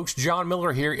 Hey folks, John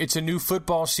Miller here. It's a new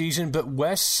football season, but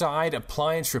Westside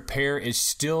Appliance Repair is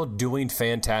still doing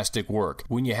fantastic work.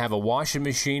 When you have a washing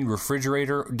machine,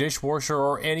 refrigerator, dishwasher,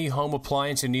 or any home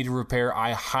appliance in need of repair,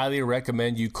 I highly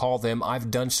recommend you call them. I've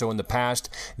done so in the past.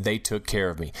 They took care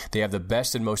of me. They have the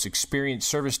best and most experienced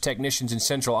service technicians in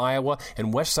Central Iowa,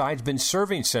 and Westside's been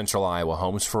serving Central Iowa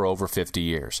homes for over 50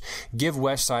 years. Give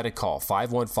Westside a call,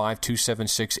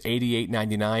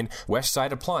 515-276-8899.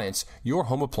 Westside Appliance, your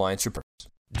home appliance repair.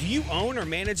 Do you own or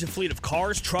manage a fleet of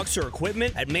cars, trucks, or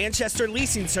equipment? At Manchester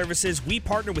Leasing Services, we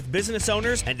partner with business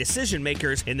owners and decision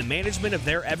makers in the management of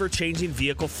their ever-changing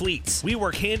vehicle fleets. We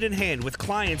work hand in hand with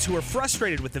clients who are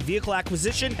frustrated with the vehicle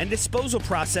acquisition and disposal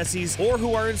processes or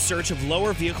who are in search of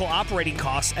lower vehicle operating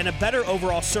costs and a better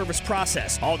overall service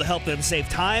process, all to help them save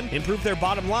time, improve their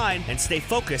bottom line, and stay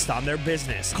focused on their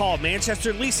business. Call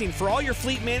Manchester Leasing for all your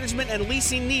fleet management and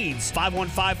leasing needs.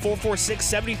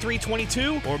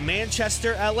 515-446-7322 or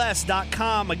manchesterls.com.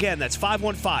 Again, that's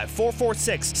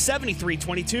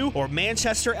 515-446-7322 or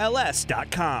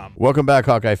manchesterls.com. Welcome back,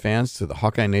 Hawkeye fans, to the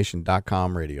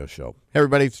HawkeyeNation.com radio show. Hey,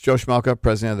 everybody, it's Joe Schmelka,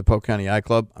 president of the Polk County Eye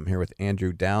Club. I'm here with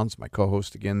Andrew Downs, my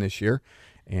co-host again this year,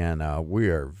 and we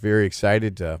are very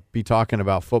excited to be talking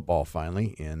about football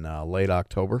finally in late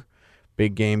October.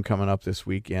 Big game coming up this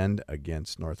weekend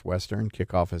against Northwestern.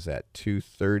 Kickoff is at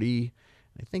 2:30.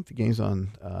 I think the game's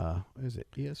on, what is it,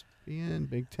 ESPN,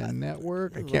 Big Ten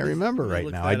Network? I can't remember right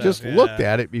now. I just looked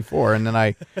at it before, and then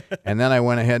I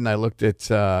went ahead and I looked at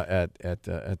the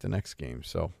next game.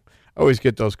 So I always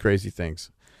get those crazy things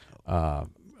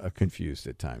confused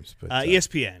at times. But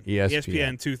ESPN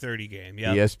 2:30 game.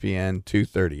 Yep. ESPN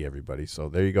 2:30, everybody. So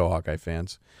there you go, Hawkeye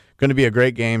fans. Going to be a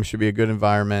great game. Should be a good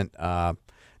environment. Not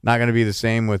going to be the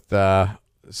same with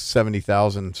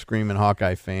 70,000 screaming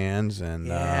Hawkeye fans, and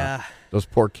those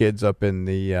poor kids up in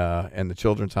the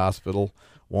Children's Hospital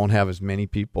won't have as many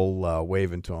people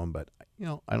waving to them. But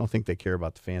I don't think they care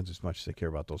about the fans as much as they care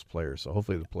about those players. So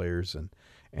hopefully the players and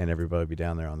everybody will be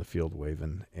down there on the field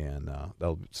waving, and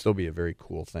that'll still be a very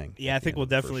cool thing. Yeah, I think we'll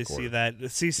definitely see that.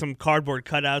 See some cardboard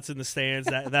cutouts in the stands.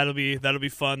 That'll be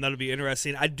fun. That'll be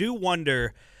interesting. I do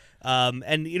wonder.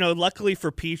 And luckily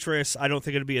for Petrus, I don't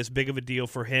think it'll be as big of a deal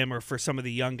for him or for some of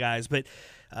the young guys. But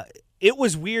it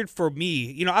was weird for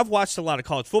me. I've watched a lot of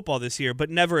college football this year, but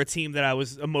never a team that I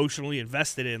was emotionally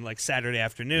invested in like Saturday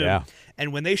afternoon. Yeah.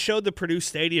 And when they showed the Purdue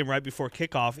Stadium right before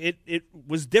kickoff, it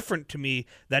was different to me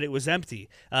that it was empty.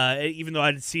 Even though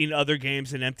I'd seen other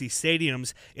games in empty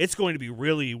stadiums, it's going to be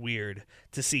really weird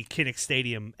to see Kinnick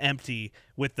Stadium empty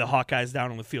with the Hawkeyes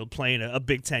down on the field playing a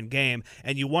Big Ten game.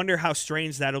 And you wonder how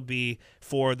strange that'll be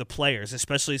for the players,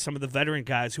 especially some of the veteran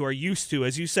guys who are used to,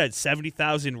 as you said,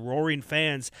 70,000 roaring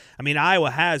fans. I mean,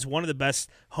 Iowa has one of the best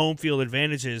home field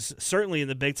advantages, certainly in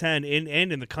the Big Ten and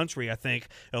in the country, I think,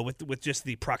 with just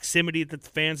the proximity that the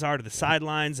fans are to the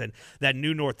sidelines and that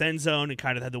new north end zone and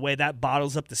kind of the way that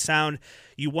bottles up the sound.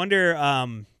 You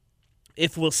wonder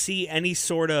if we'll see any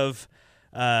sort of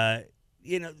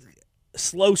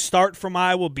slow start from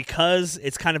Iowa because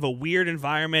it's kind of a weird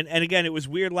environment. And again, it was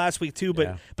weird last week too,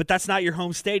 but that's not your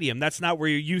home stadium. That's not where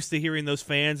you're used to hearing those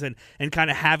fans and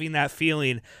kind of having that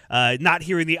feeling, not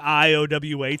hearing the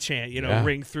IOWA chant,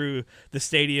 ring through the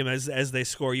stadium as they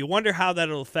score. You wonder how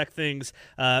that'll affect things.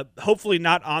 Hopefully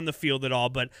not on the field at all,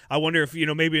 but I wonder if,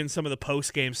 maybe in some of the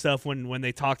post-game stuff when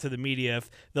they talk to the media, if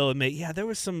they'll admit, there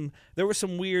were some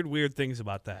weird things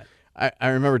about that. I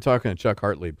remember talking to Chuck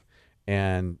Hartley.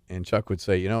 And Chuck would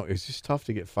say, it's just tough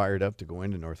to get fired up to go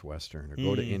into Northwestern or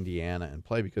go to Indiana and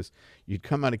play, because you'd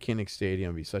come out of Kinnick Stadium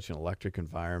and be such an electric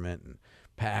environment and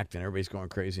packed and everybody's going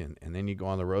crazy. And then you go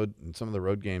on the road, and some of the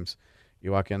road games,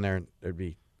 you walk in there and there'd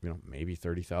be, maybe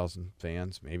 30,000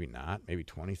 fans, maybe not, maybe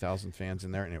 20,000 fans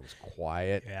in there, and it was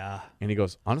quiet. Yeah. And he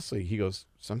goes, honestly,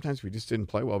 sometimes we just didn't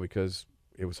play well because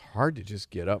it was hard to just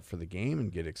get up for the game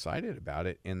and get excited about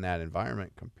it in that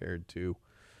environment compared to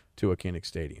a Kinnick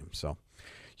Stadium. So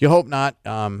you hope not.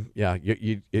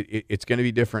 It's going to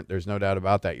be different. There's no doubt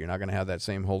about that. You're not going to have that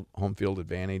same home field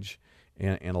advantage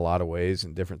in a lot of ways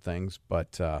and different things.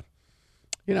 But,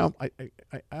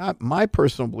 my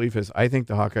personal belief is I think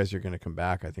the Hawkeyes are going to come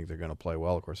back. I think they're going to play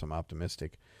well. Of course, I'm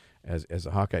optimistic as a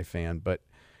Hawkeye fan. But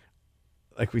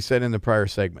like we said in the prior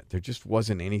segment, there just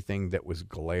wasn't anything that was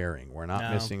glaring. We're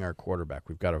not missing our quarterback.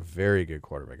 We've got a very good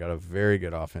quarterback. Got a very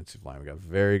good offensive line. We've got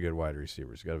very good wide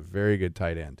receivers. We've got a very good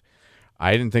tight end.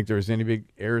 I didn't think there was any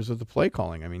big errors with the play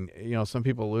calling. I mean, some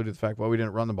people alluded to the fact, we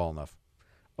didn't run the ball enough.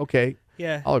 Okay,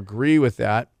 yeah, I'll agree with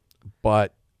that,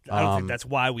 but I don't think that's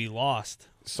why we lost.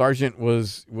 Sargent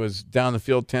was down the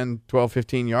field 10, 12,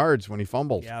 15 yards when he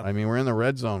fumbled. Yeah. I mean, we're in the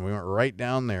red zone. We went right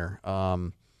down there.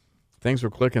 Things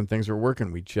were clicking, things were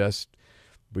working. We just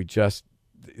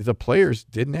the players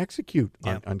didn't execute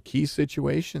on key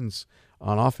situations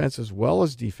on offense as well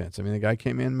as defense. I mean, the guy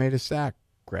came in, made a sack,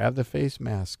 grabbed the face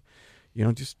mask,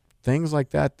 just things like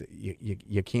that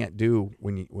you can't do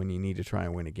when you need to try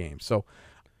and win a game. So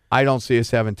I don't see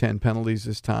us having 10 penalties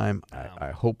this time.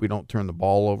 I hope we don't turn the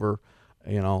ball over,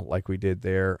 like we did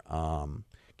there.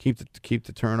 Keep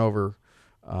the turnover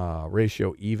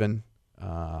ratio even.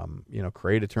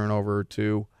 Create a turnover or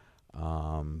two,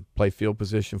 play field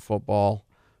position football.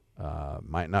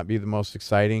 Might not be the most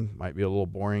exciting, might be a little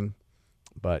boring,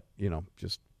 but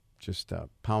just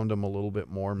pound them a little bit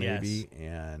more maybe,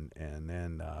 and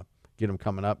then get them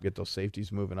coming up, get those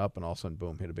safeties moving up, and all of a sudden,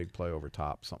 boom, hit a big play over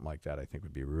top. Something like that I think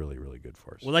would be really, really good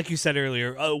for us. Well, like you said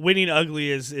earlier, winning ugly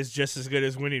is just as good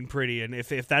as winning pretty, and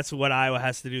if that's what Iowa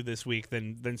has to do this week,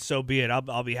 then so be it.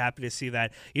 I'll be happy to see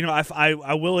that.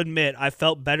 I will admit I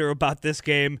felt better about this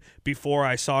game before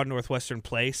I saw Northwestern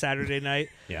play Saturday night.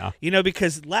 Yeah.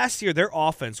 Because last year their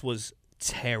offense was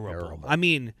terrible. I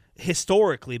mean,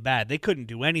 historically bad. They couldn't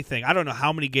do anything. I don't know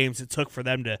how many games it took for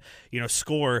them to,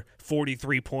 score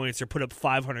 43 points or put up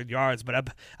 500 yards, but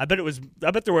I bet there was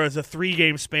a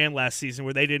 3-game span last season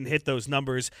where they didn't hit those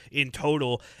numbers in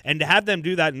total, and to have them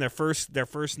do that in their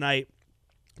first night.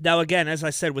 Now, again, as I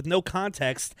said, with no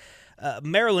context,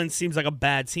 Maryland seems like a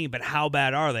bad team, but how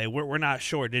bad are they? We're not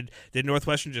sure. Did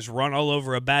Northwestern just run all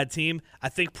over a bad team? I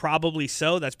think probably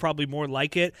so. That's probably more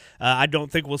like it. I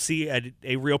don't think we'll see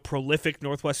a real prolific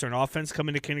Northwestern offense come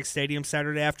into Kinnick Stadium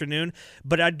Saturday afternoon,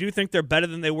 but I do think they're better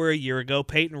than they were a year ago.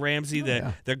 Peyton Ramsey,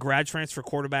 their grad transfer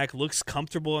quarterback, looks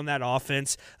comfortable in that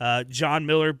offense. John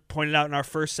Miller pointed out in our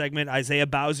first segment, Isaiah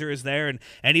Bowser is there, and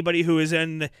anybody who was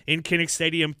in Kinnick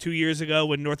Stadium 2 years ago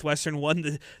when Northwestern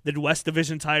won the West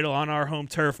Division title on our home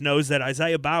turf knows that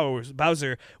Isaiah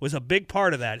Bowser was a big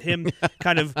part of that. Him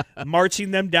kind of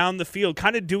marching them down the field,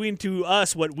 kind of doing to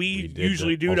us what we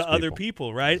usually do to other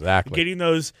people, right? Exactly. Getting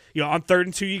those, on 3rd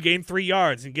and 2, you gain 3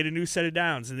 yards and get a new set of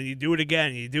downs, and then you do it again,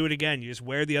 and you do it again. You just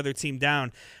wear the other team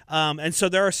down. And so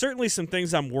there are certainly some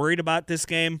things I'm worried about this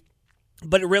game.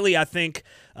 But really, I think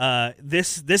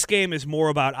this game is more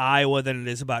about Iowa than it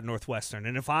is about Northwestern.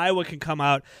 And if Iowa can come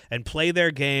out and play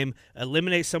their game,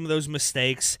 eliminate some of those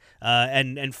mistakes,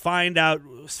 and find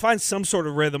some sort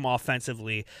of rhythm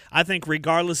offensively, I think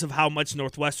regardless of how much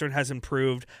Northwestern has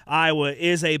improved, Iowa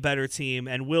is a better team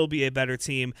and will be a better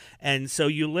team. And so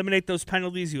you eliminate those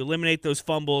penalties, you eliminate those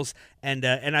fumbles, and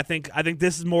I think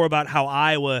this is more about how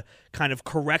Iowa kind of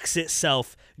corrects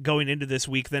itself going into this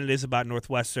week than it is about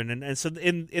Northwestern. And so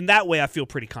in that way, I feel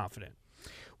pretty confident.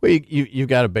 Well, you've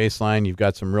got a baseline. You've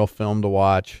got some real film to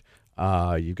watch.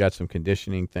 You've got some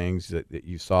conditioning things that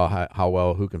you saw how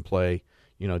well who can play,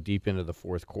 deep into the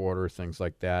fourth quarter, things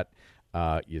like that.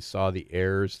 You saw the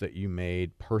errors that you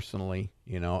made personally,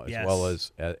 as well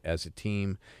as a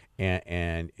team,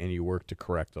 and you work to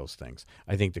correct those things.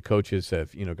 I think the coaches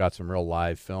have, got some real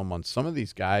live film on some of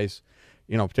these guys,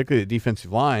 particularly the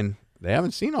defensive line. They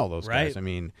haven't seen all those Right. guys. I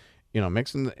mean,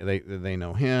 Mixon, they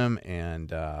know him,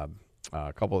 and a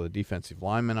couple of the defensive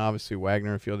linemen, obviously Wagner,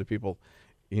 and a few other people.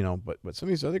 But some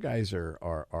of these other guys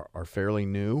are fairly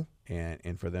new,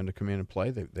 and for them to come in and play,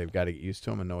 they've got to get used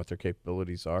to them and know what their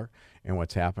capabilities are and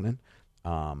what's happening.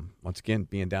 Once again,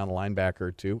 being down a linebacker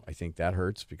or two, I think that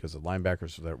hurts because the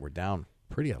linebackers that were down,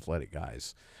 pretty athletic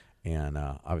guys, and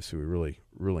obviously we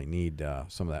really need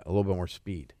some of that, a little bit more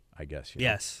speed, I guess.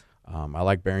 Yes. I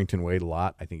like Barrington Wade a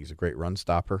lot. I think he's a great run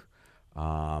stopper.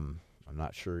 I'm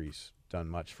not sure he's done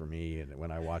much for me, and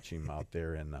when I watch him out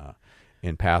there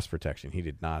in pass protection, he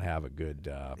did not have a good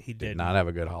did not have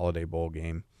a good Holiday Bowl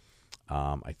game.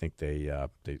 I think they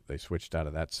switched out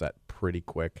of that set pretty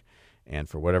quick, and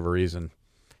for whatever reason,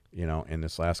 in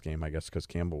this last game, I guess because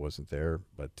Campbell wasn't there,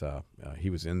 but he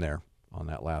was in there on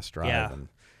that last drive, and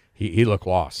he looked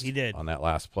lost. He did on that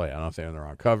last play. I don't know if they were in the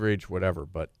wrong coverage, whatever,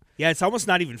 but. Yeah, it's almost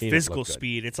not even physical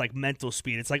speed. It's like mental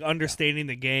speed. It's like understanding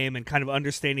the game and kind of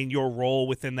understanding your role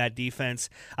within that defense.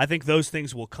 I think those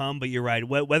things will come, but you're right.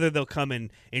 Whether they'll come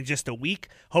in just a week,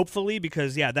 hopefully,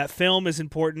 because, that film is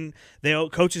important.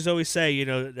 Coaches always say,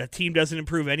 a team doesn't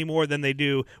improve any more than they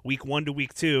do week 1 to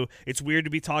week 2. It's weird to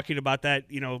be talking about that,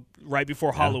 right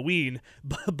before Halloween,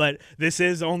 but this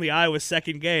is only Iowa's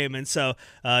second game. And so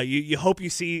you hope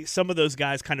you see some of those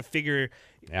guys kind of figure,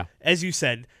 as you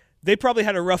said, they probably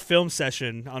had a rough film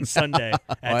session on Sunday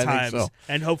at times, think so.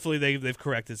 And hopefully they've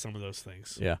corrected some of those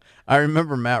things. Yeah, I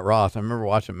remember Matt Roth. I remember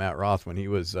watching Matt Roth when he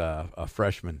was a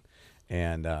freshman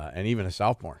and even a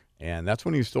sophomore, and that's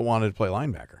when he still wanted to play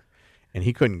linebacker, and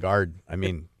he couldn't guard. I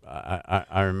mean,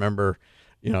 I remember,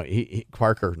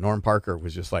 Norm Parker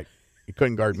was just like, he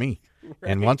couldn't guard me, right.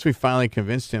 And once we finally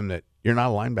convinced him that you're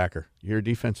not a linebacker, you're a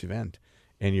defensive end.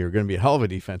 And you're going to be a hell of a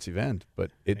defensive end,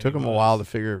 but it took him a while to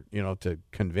figure, to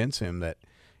convince him that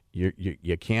you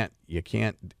can't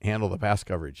handle the pass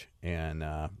coverage, and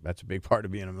that's a big part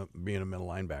of being a middle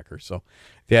linebacker. So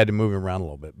they had to move him around a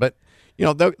little bit, but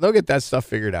they'll get that stuff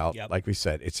figured out. Yep. Like we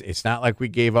said, it's not like we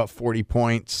gave up 40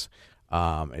 points.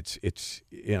 It's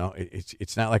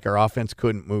not like our offense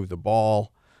couldn't move the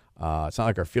ball. It's not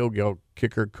like our field goal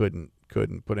kicker couldn't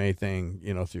put anything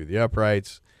through the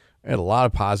uprights. We had a lot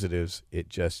of positives. It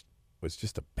just was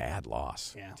just a bad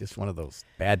loss. Yeah. Just one of those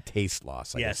bad taste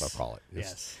loss, I guess I'll call it.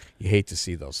 Yes. You hate to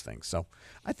see those things. So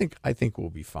I think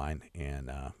we'll be fine,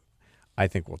 and I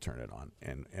think we'll turn it on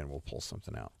and we'll pull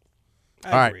something out.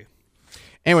 I agree. Right.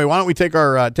 Anyway, why don't we take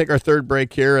our third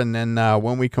break here, and then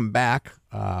when we come back,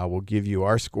 we'll give you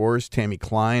our scores. Tammy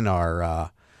Klein, our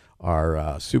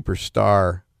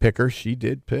superstar picker, she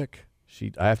did pick.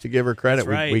 I have to give her credit.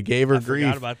 That's right. We gave her grief.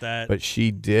 I forgot about that. But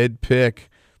she did pick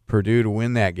Purdue to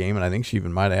win that game, and I think she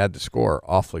even might have had the score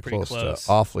awfully close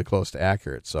to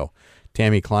accurate. So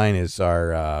Tammy Klein is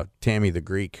our Tammy the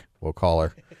Greek, we'll call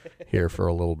her, here for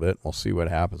a little bit. We'll see what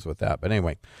happens with that. But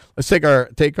anyway, let's take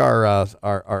our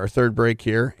third break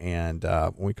here, and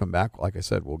when we come back, like I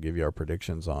said, we'll give you our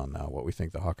predictions on what we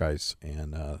think the Hawkeyes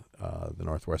and the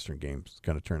Northwestern game is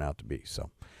going to turn out to be.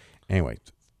 So anyway,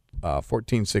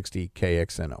 1460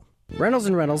 KXNO.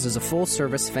 Reynolds & Reynolds is a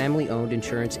full-service, family-owned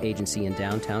insurance agency in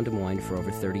downtown Des Moines for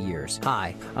over 30 years.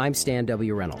 Hi, I'm Stan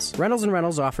W. Reynolds. Reynolds &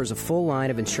 Reynolds offers a full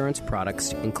line of insurance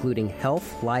products, including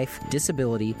health, life,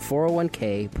 disability,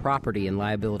 401k, property, and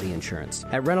liability insurance.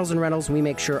 At Reynolds & Reynolds, we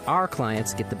make sure our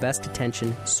clients get the best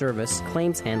attention, service,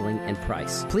 claims handling, and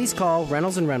price. Please call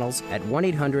Reynolds & Reynolds at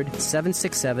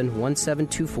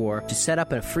 1-800-767-1724 to set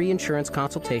up a free insurance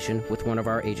consultation with one of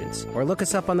our agents. Or look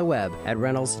us up on the web at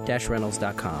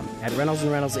reynolds-reynolds.com. At Reynolds &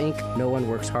 Reynolds, Inc., no one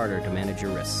works harder to manage your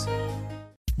risks.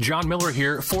 John Miller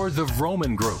here for the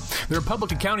Vroman Group. They're a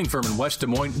public accounting firm in West Des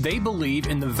Moines. They believe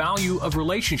in the value of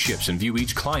relationships and view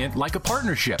each client like a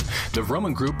partnership. The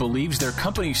Vroman Group believes their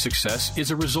company's success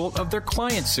is a result of their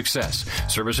client's success.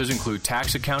 Services include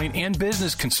tax accounting and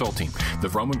business consulting. The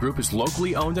Vroman Group is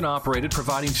locally owned and operated,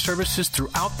 providing services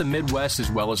throughout the Midwest as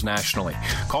well as nationally.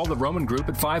 Call the Vroman Group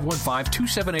at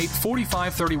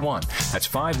 515-278-4531. That's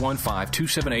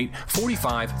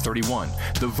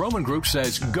 515-278-4531. The Vroman Group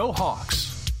says, go Hawks.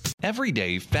 Every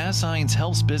day, Fast Signs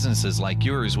helps businesses like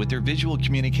yours with their visual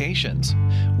communications.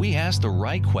 We ask the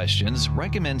right questions,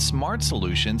 recommend smart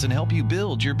solutions, and help you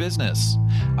build your business.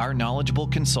 Our knowledgeable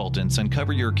consultants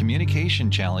uncover your communication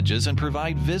challenges and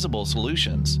provide visible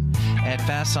solutions. At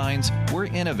Fast Signs, we're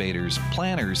innovators,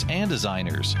 planners, and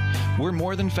designers. We're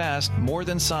more than fast, more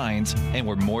than signs, and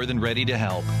we're more than ready to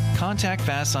help. Contact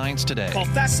Fast Signs today. Call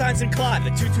Fast Signs in Clive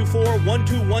at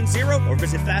 224-1210 or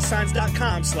visit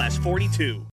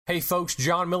fastsigns.com/42. Hey folks,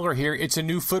 John Miller here. It's a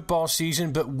new football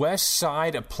season, but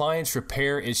Westside Appliance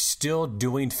Repair is still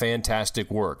doing fantastic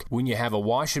work. When you have a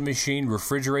washing machine,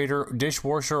 refrigerator,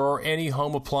 dishwasher, or any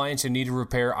home appliance in need of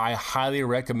repair, I highly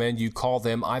recommend you call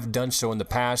them. I've done so in the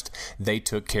past. They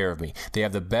took care of me. They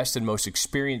have the best and most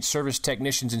experienced service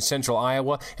technicians in Central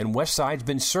Iowa, and Westside's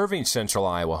been serving Central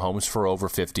Iowa homes for over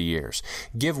 50 years.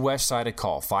 Give Westside a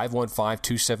call,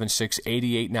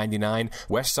 515-276-8899.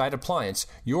 Westside Appliance,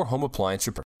 your home appliance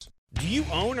repair. Do you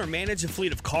own or manage a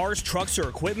fleet of cars, trucks, or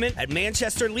equipment? At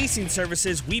Manchester Leasing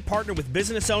Services, we partner with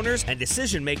business owners and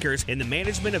decision makers in the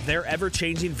management of their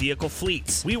ever-changing vehicle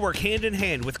fleets. We work hand in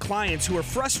hand with clients who are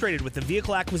frustrated with the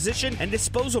vehicle acquisition and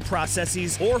disposal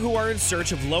processes, or who are in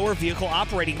search of lower vehicle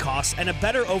operating costs and a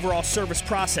better overall service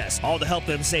process, all to help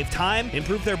them save time,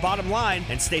 improve their bottom line,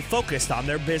 and stay focused on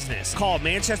their business. Call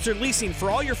Manchester Leasing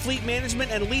for all your fleet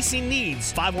management and leasing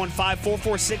needs.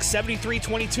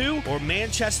 515-446-7322 or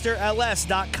manchesterls.com.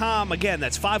 Again,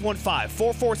 that's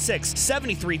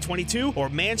 515-446-7322 or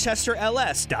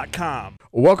manchesterls.com.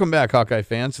 Welcome back, Hawkeye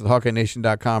fans, to the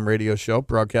HawkeyeNation.com radio show,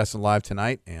 broadcasting live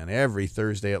tonight and every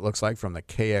Thursday, it looks like, from the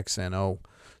KXNO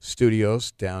studios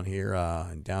down here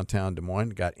in downtown Des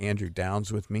Moines. Got Andrew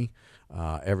Downs with me.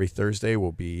 Every Thursday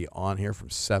we'll be on here from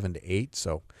 7 to 8,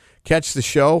 so catch the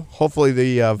show. Hopefully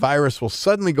the virus will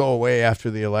suddenly go away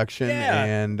after the election,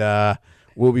 and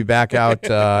we'll be back out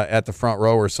at the front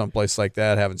row or someplace like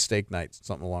that having steak night,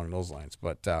 something along those lines.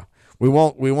 But we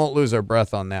won't lose our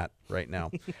breath on that right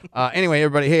now. Anyway,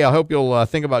 everybody, hey, I hope you'll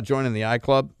think about joining the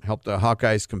iClub, help the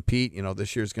Hawkeyes compete. You know,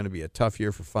 this year's going to be a tough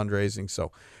year for fundraising,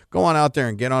 so go on out there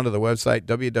and get onto the website,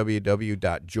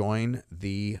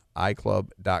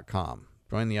 www.jointheiclub.com.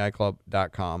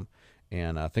 Jointheiclub.com.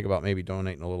 And think about maybe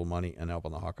donating a little money and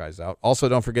helping the Hawkeyes out. Also,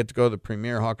 don't forget to go to the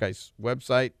premier Hawkeyes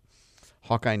website,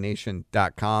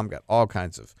 HawkeyeNation.com. Got all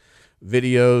kinds of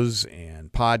videos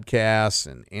and podcasts.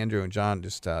 And Andrew and John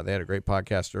just they had a great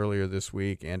podcast earlier this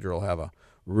week. Andrew will have a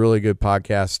really good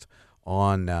podcast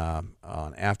on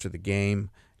after the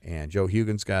game. And Joe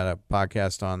Hugin's got a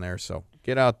podcast on there. So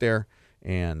get out there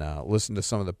and listen to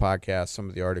some of the podcasts, some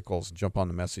of the articles, and jump on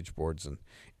the message boards and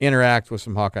interact with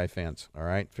some Hawkeye fans, all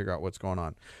right? Figure out what's going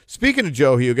on. Speaking of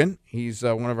Joe Hugin, he's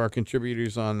one of our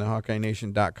contributors on the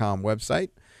HawkeyeNation.com website.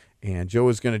 And Joe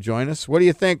is going to join us. What do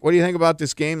you think? What do you think about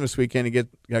this game this weekend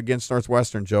against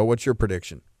Northwestern, Joe? What's your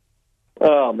prediction?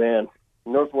 Oh, man.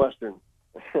 Northwestern.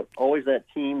 Always that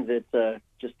team that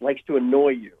just likes to annoy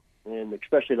you, and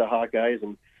especially the Hawkeyes.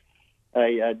 And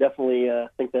I definitely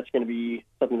think that's going to be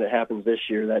something that happens this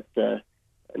year. That a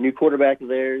new quarterback of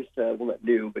theirs, well, not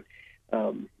new, but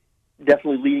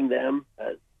definitely leading them.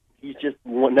 He's just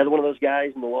another one of those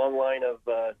guys in the long line of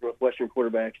Northwestern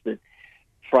quarterbacks that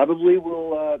probably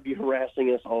will be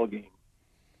harassing us all game.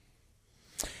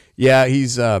 Yeah,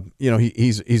 he's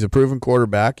he's a proven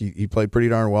quarterback. He played pretty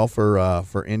darn well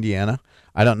for Indiana.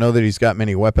 I don't know that he's got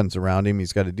many weapons around him.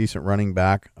 He's got a decent running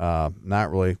back.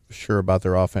 Not really sure about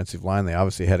their offensive line. They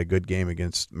obviously had a good game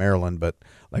against Maryland, but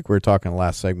like we were talking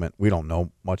last segment, we don't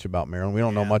know much about Maryland. We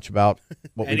don't know much about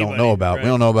what we don't know about. Right. We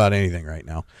don't know about anything right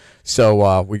now.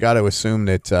 So we got to assume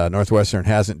that Northwestern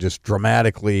hasn't just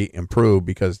dramatically improved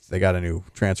because they got a new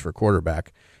transfer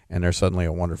quarterback, and they're suddenly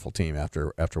a wonderful team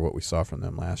after what we saw from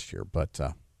them last year. But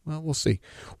well, we'll see.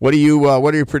 What are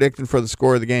you predicting for the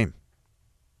score of the game?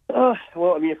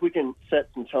 Well, I mean, if we can set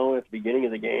some tone at the beginning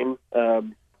of the game,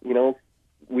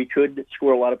 we could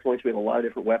score a lot of points. We have a lot of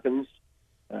different weapons.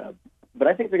 But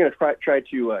I think they're going to try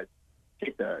to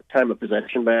take the time of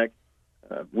possession back.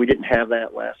 We didn't have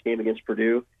that last game against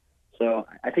Purdue. So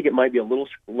I think it might be a little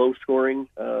low scoring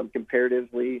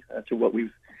comparatively to what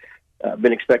we've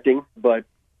been expecting. But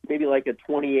maybe like a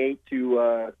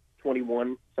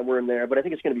 28-21, somewhere in there. But I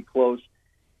think it's going to be close.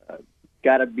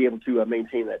 Got to be able to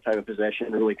maintain that time of possession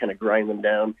and really kind of grind them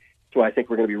down. So I think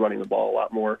we're going to be running the ball a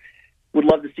lot more. Would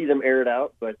love to see them air it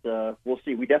out, but we'll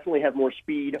see. We definitely have more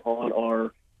speed on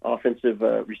our offensive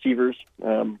receivers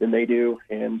than they do,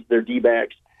 and their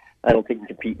D-backs I don't think can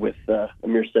compete with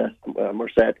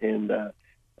Morset and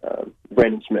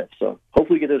Brandon Smith. So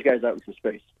hopefully get those guys out in some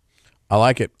space. I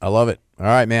like it. I love it. All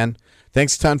right, man.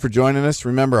 Thanks a ton for joining us.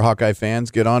 Remember, Hawkeye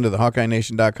fans, get on to the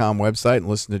HawkeyeNation.com website and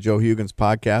listen to Joe Hugin's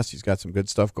podcast. He's got some good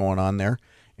stuff going on there,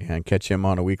 and catch him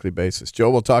on a weekly basis. Joe,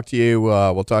 we'll talk to you.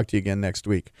 We'll talk to you again next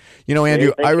week. You know,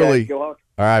 Andrew, all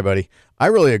right, buddy. I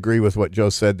really agree with what Joe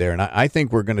said there, and I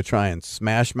think we're going to try and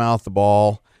smash mouth the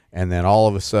ball, and then all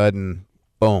of a sudden,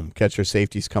 boom, catch our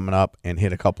safeties coming up and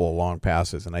hit a couple of long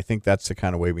passes. And I think that's the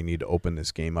kind of way we need to open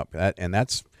this game up. And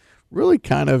that's really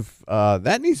kind of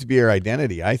that needs to be our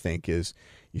identity, I think, is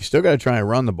you still got to try and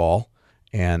run the ball,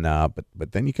 And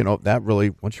but then you can that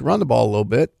really, once you run the ball a little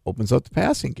bit, opens up the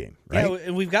passing game, right? Yeah,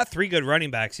 and we've got 3 good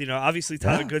running backs. Obviously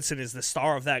Tyler Goodson is the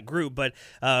star of that group, but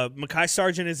Mekhi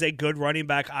Sargent is a good running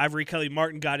back. Ivory Kelly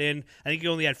Martin got in. I think he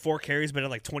only had 4 carries, but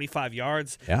had like 25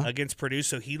 yards against Purdue,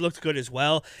 so he looked good as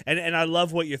well. And I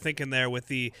love what you're thinking there with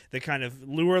the kind of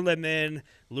lure them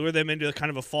into kind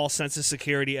of a false sense of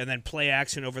security, and then play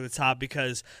action over the top,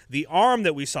 because the arm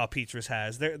that we saw Petrus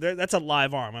has, that's a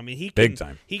live arm. I mean,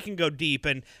 he can go deep,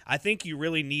 and I think you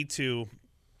really need to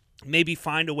maybe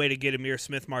find a way to get Ihmir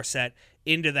Smith-Marsette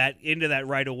into that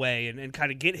right away, and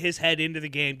kind of get his head into the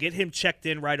game, get him checked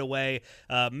in right away,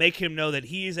 make him know that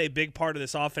he is a big part of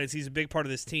this offense, he's a big part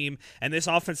of this team, and this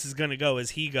offense is going to go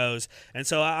as he goes. And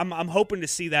so I'm hoping to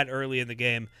see that early in the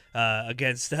game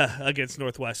against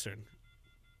Northwestern.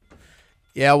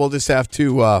 Yeah, we'll just have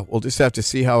to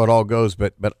see how it all goes.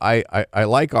 But I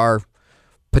like our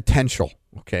potential.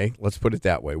 Okay, let's put it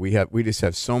that way. We just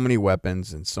have so many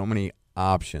weapons and so many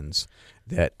options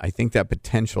that I think that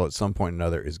potential at some point or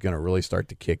another is going to really start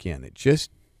to kick in. It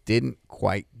just didn't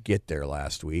quite get there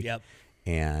last week. Yep.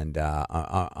 And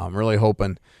I'm really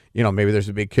hoping, maybe there's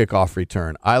a big kickoff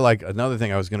return. Another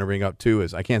thing I was going to bring up too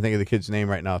is I can't think of the kid's name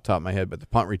right now off the top of my head, but the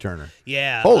punt returner.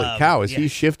 Yeah. Holy cow, is he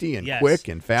shifty and quick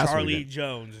and fast? Charlie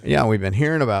Jones. Yeah, we've been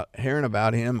hearing about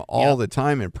him all the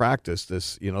time in practice.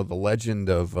 This, the legend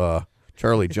of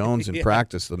Charlie Jones in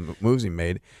practice, the moves he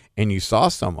made, and you saw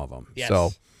some of them. Yes.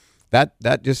 So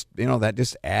that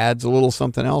just adds a little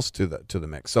something else to the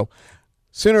mix. So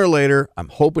sooner or later, I'm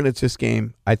hoping it's this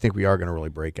game. I think we are going to really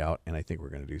break out, and I think we're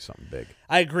going to do something big.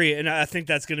 I agree, and I think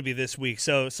that's going to be this week.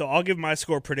 So I'll give my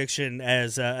score prediction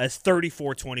as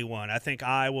 34-21. I think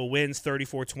Iowa wins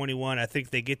 34-21. I think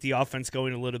they get the offense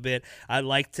going a little bit. I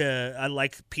like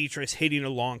Petrus hitting a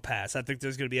long pass. I think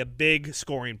there's going to be a big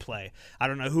scoring play. I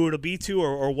don't know who it'll be to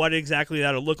or what exactly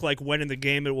that'll look like, when in the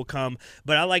game it will come,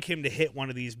 but I like him to hit one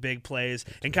of these big plays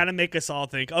and kind of make us all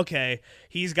think, okay,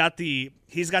 he's got the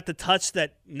touch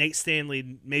that Nate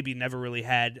Stanley maybe never really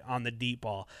had on the deep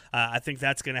ball. I think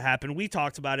that's going to happen. We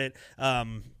talked about it.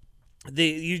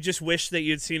 You just wish that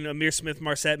you'd seen Ihmir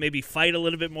Smith-Marsette maybe fight a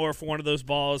little bit more for one of those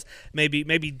balls,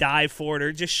 maybe dive for it,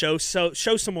 or just show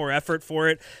some more effort for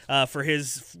it for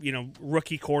his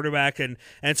rookie quarterback, and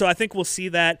so I think we'll see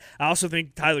that. I also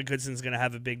think Tyler Goodson's going to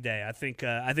have a big day. I think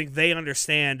they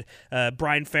understand,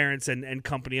 Brian Ferentz and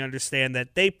company understand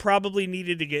that they probably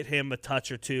needed to get him a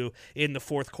touch or two in the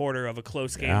fourth quarter of a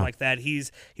close game like that.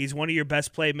 He's one of your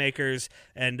best playmakers,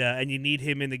 and you need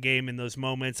him in the game in those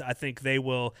moments. I think they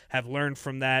will have learned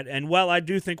from that. And while I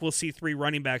do think we'll see 3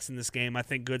 running backs in this game, I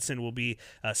think Goodson will be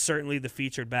certainly the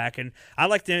featured back. And I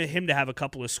like him to have a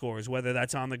couple of scores, whether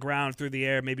that's on the ground, through the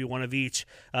air, maybe one of each.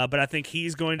 But I think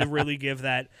he's going to really give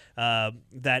that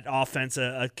offense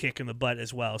a kick in the butt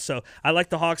as well. So I like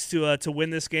the Hawks to win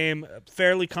this game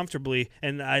fairly comfortably.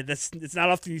 And it's not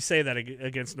often you say that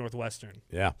against Northwestern.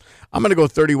 Yeah, I'm going to go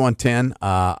 31-10.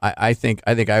 I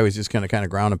think I was just going to kind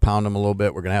of ground and pound them a little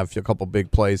bit. We're going to have a couple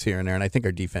big plays here and there, and I think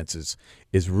our defense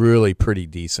is really pretty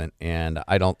decent, and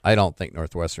I don't think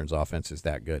Northwestern's offense is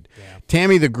that good. Yeah.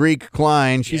 Tammy the Greek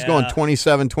Klein, she's going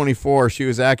 27-24. She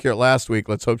was accurate last week.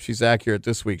 Let's hope she's accurate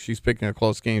this week. She's picking a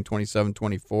close game,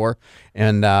 27-24.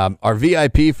 And our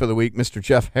VIP for the week, Mr.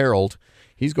 Jeff Harold,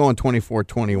 he's going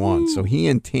 24-21. So he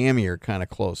and Tammy are kind of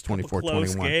close,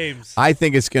 24-21. I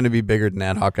think it's going to be bigger than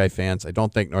that, Hawkeye fans. I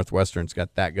don't think Northwestern's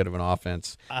got that good of an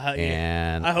offense.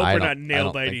 And I hope we're not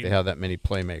nail biting. I don't think they have that many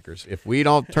playmakers. If we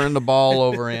don't turn the ball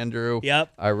over, Andrew,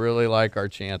 I really like our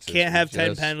chances. Can't have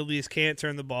 10 penalties, can't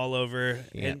turn the ball over,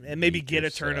 and maybe get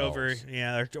a turnover,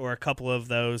 or a couple of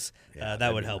those.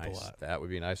 That would help a lot. That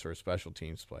would be nice for a special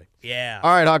teams play. Yeah.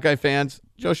 All right, Hawkeye fans.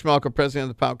 Joe Schmelko, president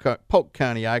of the Polk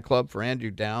County Eye Club, for Andrew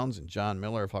Downs and John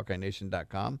Miller of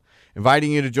HawkeyeNation.com,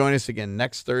 inviting you to join us again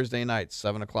next Thursday night,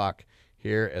 7 o'clock,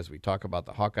 here as we talk about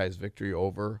the Hawkeyes' victory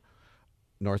over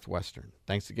Northwestern.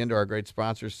 Thanks again to our great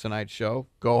sponsors tonight's show.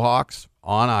 Go Hawks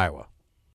on Iowa.